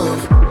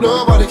love.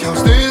 Nobody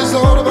counts, this is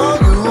all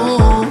about you.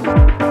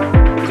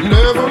 I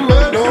never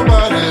met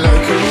nobody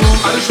like you.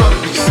 I just try to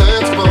be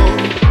sensible,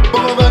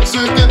 but my back's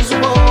against the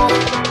wall.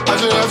 I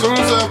should have some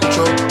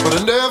self-control, but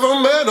I never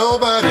met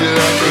nobody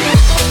like you.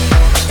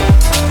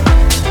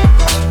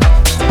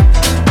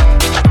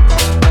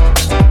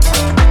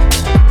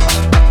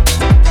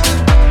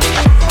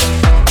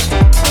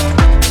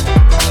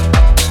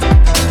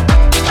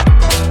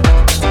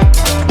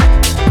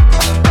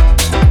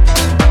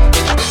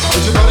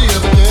 Put your body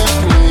up against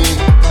me.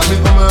 Let me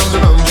put my arms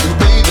around you,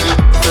 baby.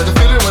 Got the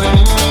feeling when I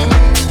need me.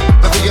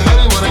 I think you had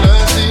it more than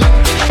I see.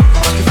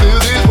 I can feel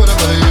this, what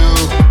about you?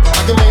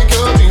 I can make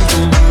your dreams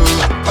come true.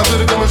 I feel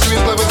the chemistry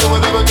is perfect, so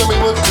whatever, tell me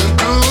what to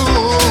do.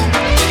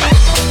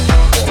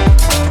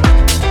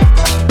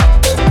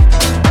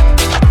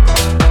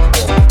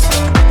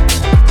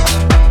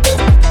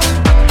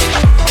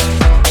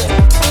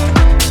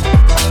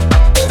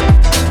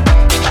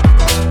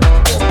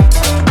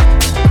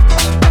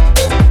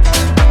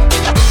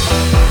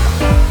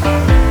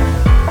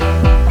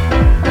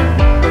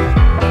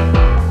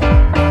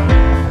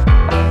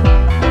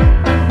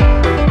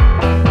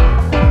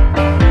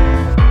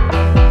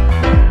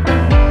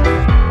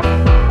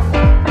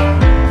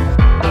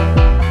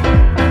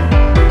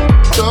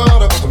 You're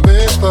right about the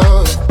best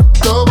love.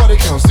 Nobody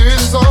counts,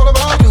 this is all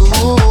about you.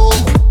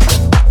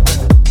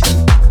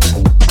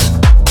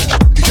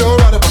 You're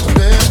right about the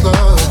best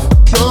love.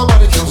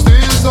 Nobody counts,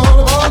 this is all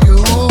about you.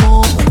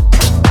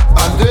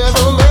 I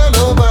never met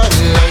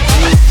nobody like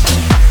you.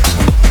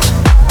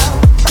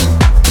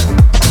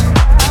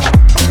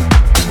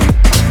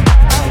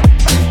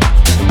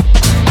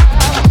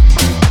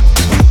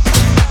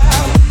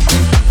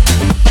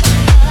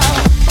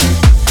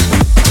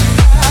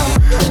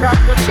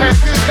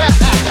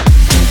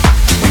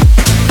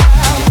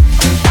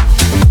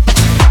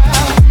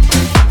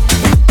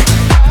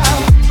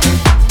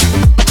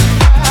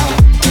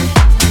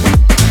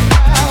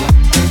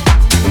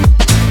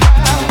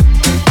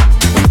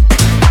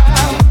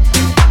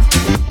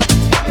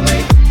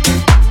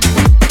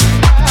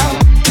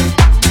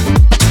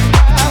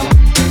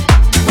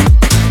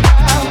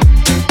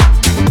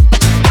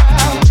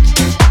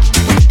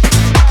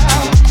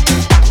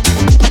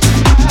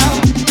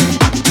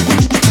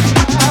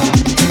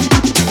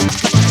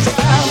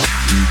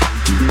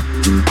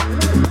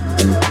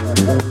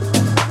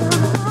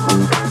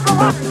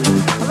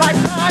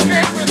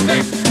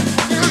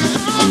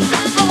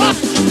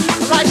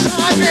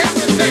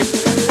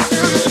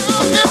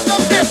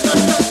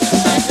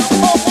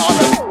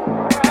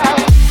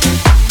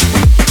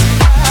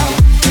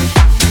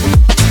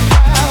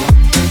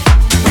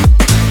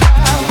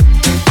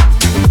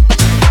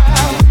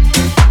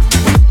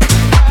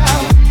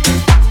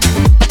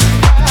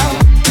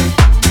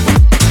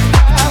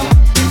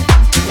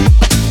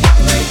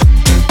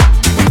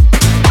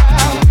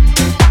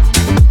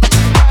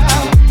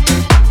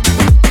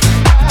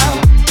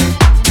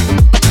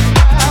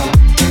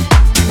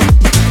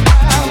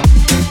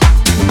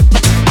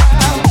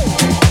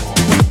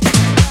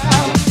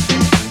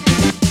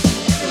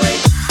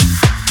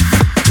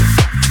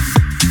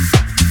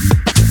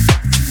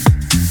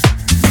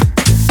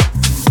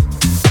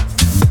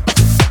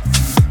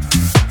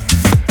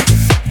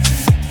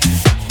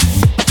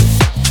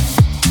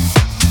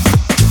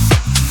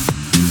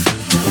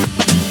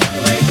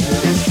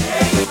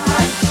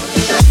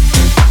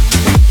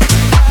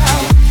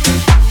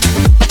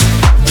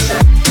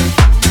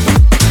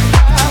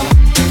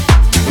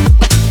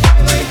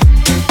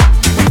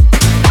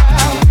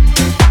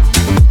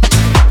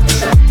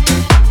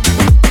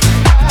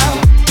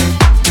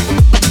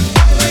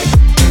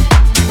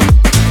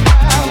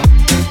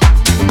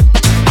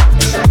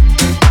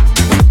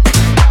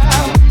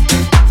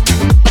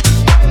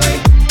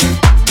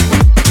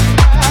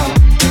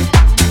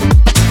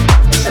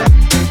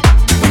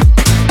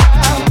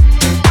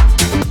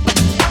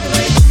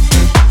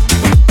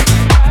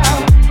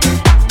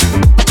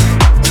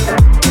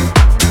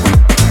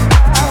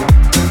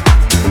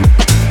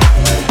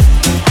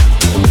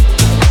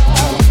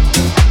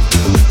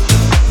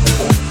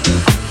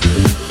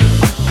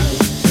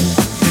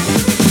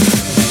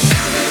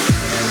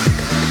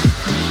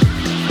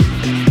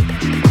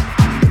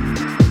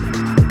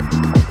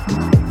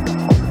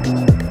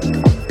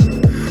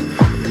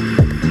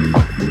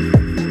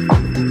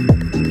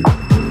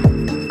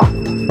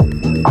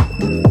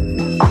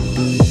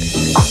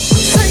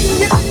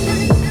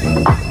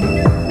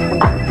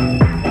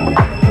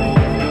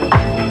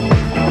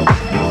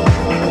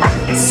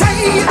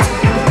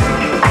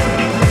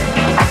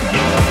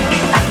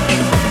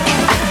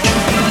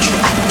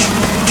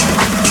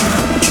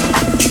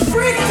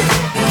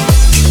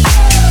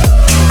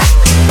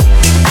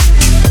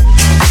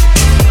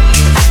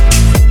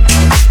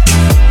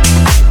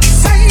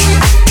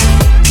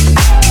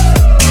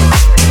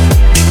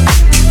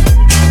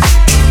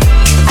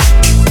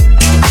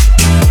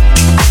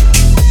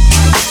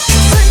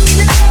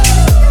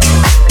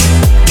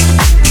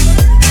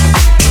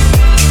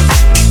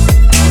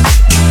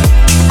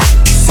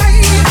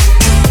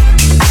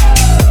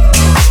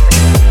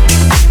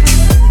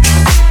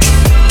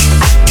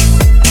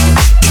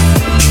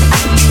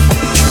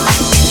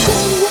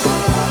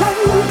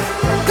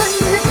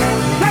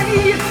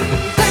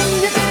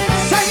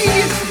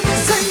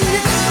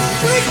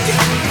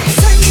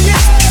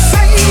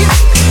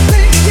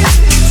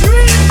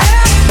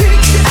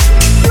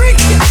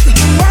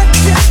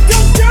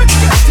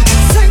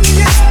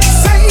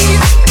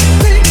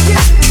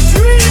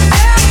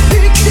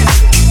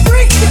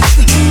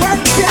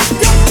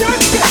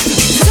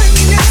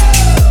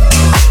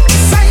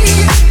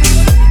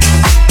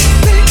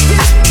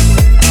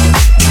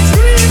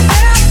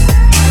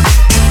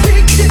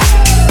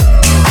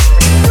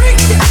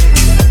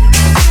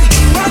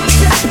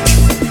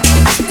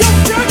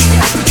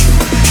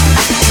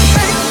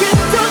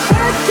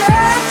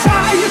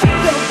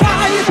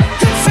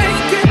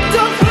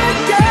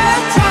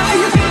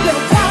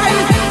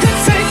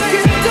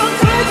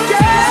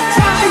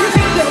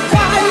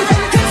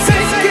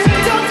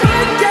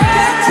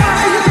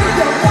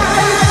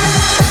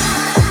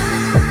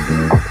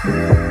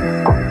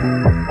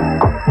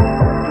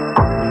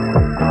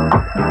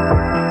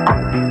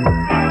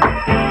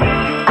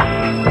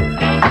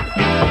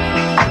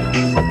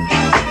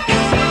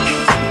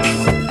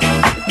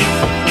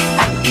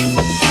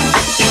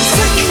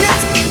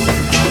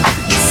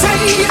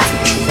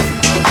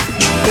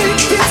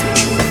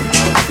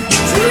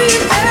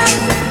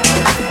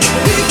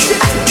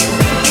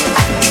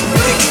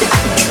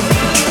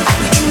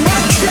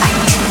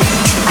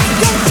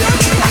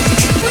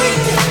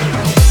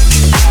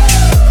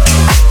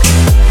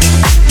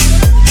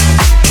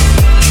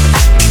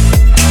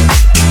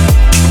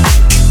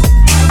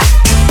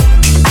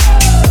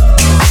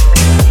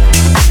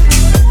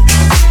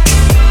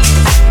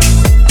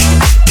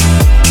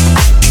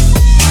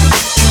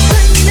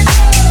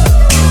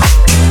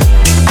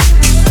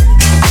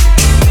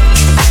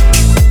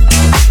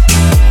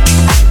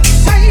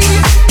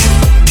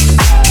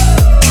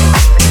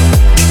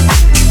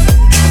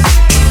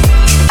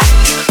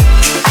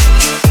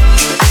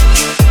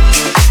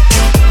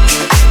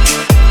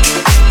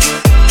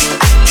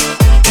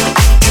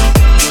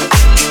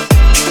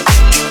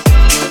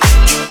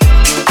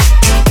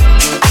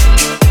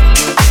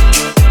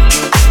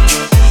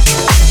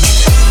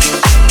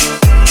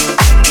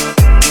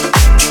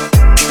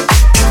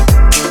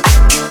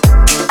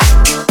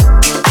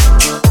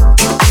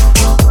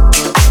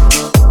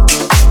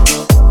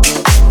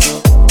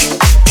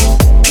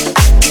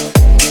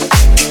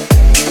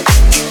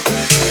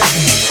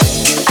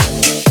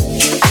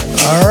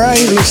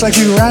 looks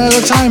like we ran out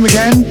of time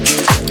again.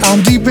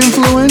 I'm Deep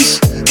Influence,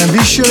 and be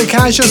sure to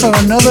catch us on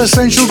another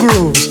Essential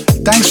Grooves.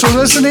 Thanks for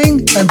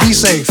listening, and be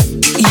safe.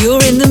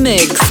 You're in the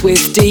mix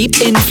with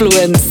Deep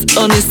Influence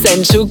on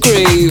Essential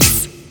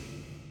Grooves.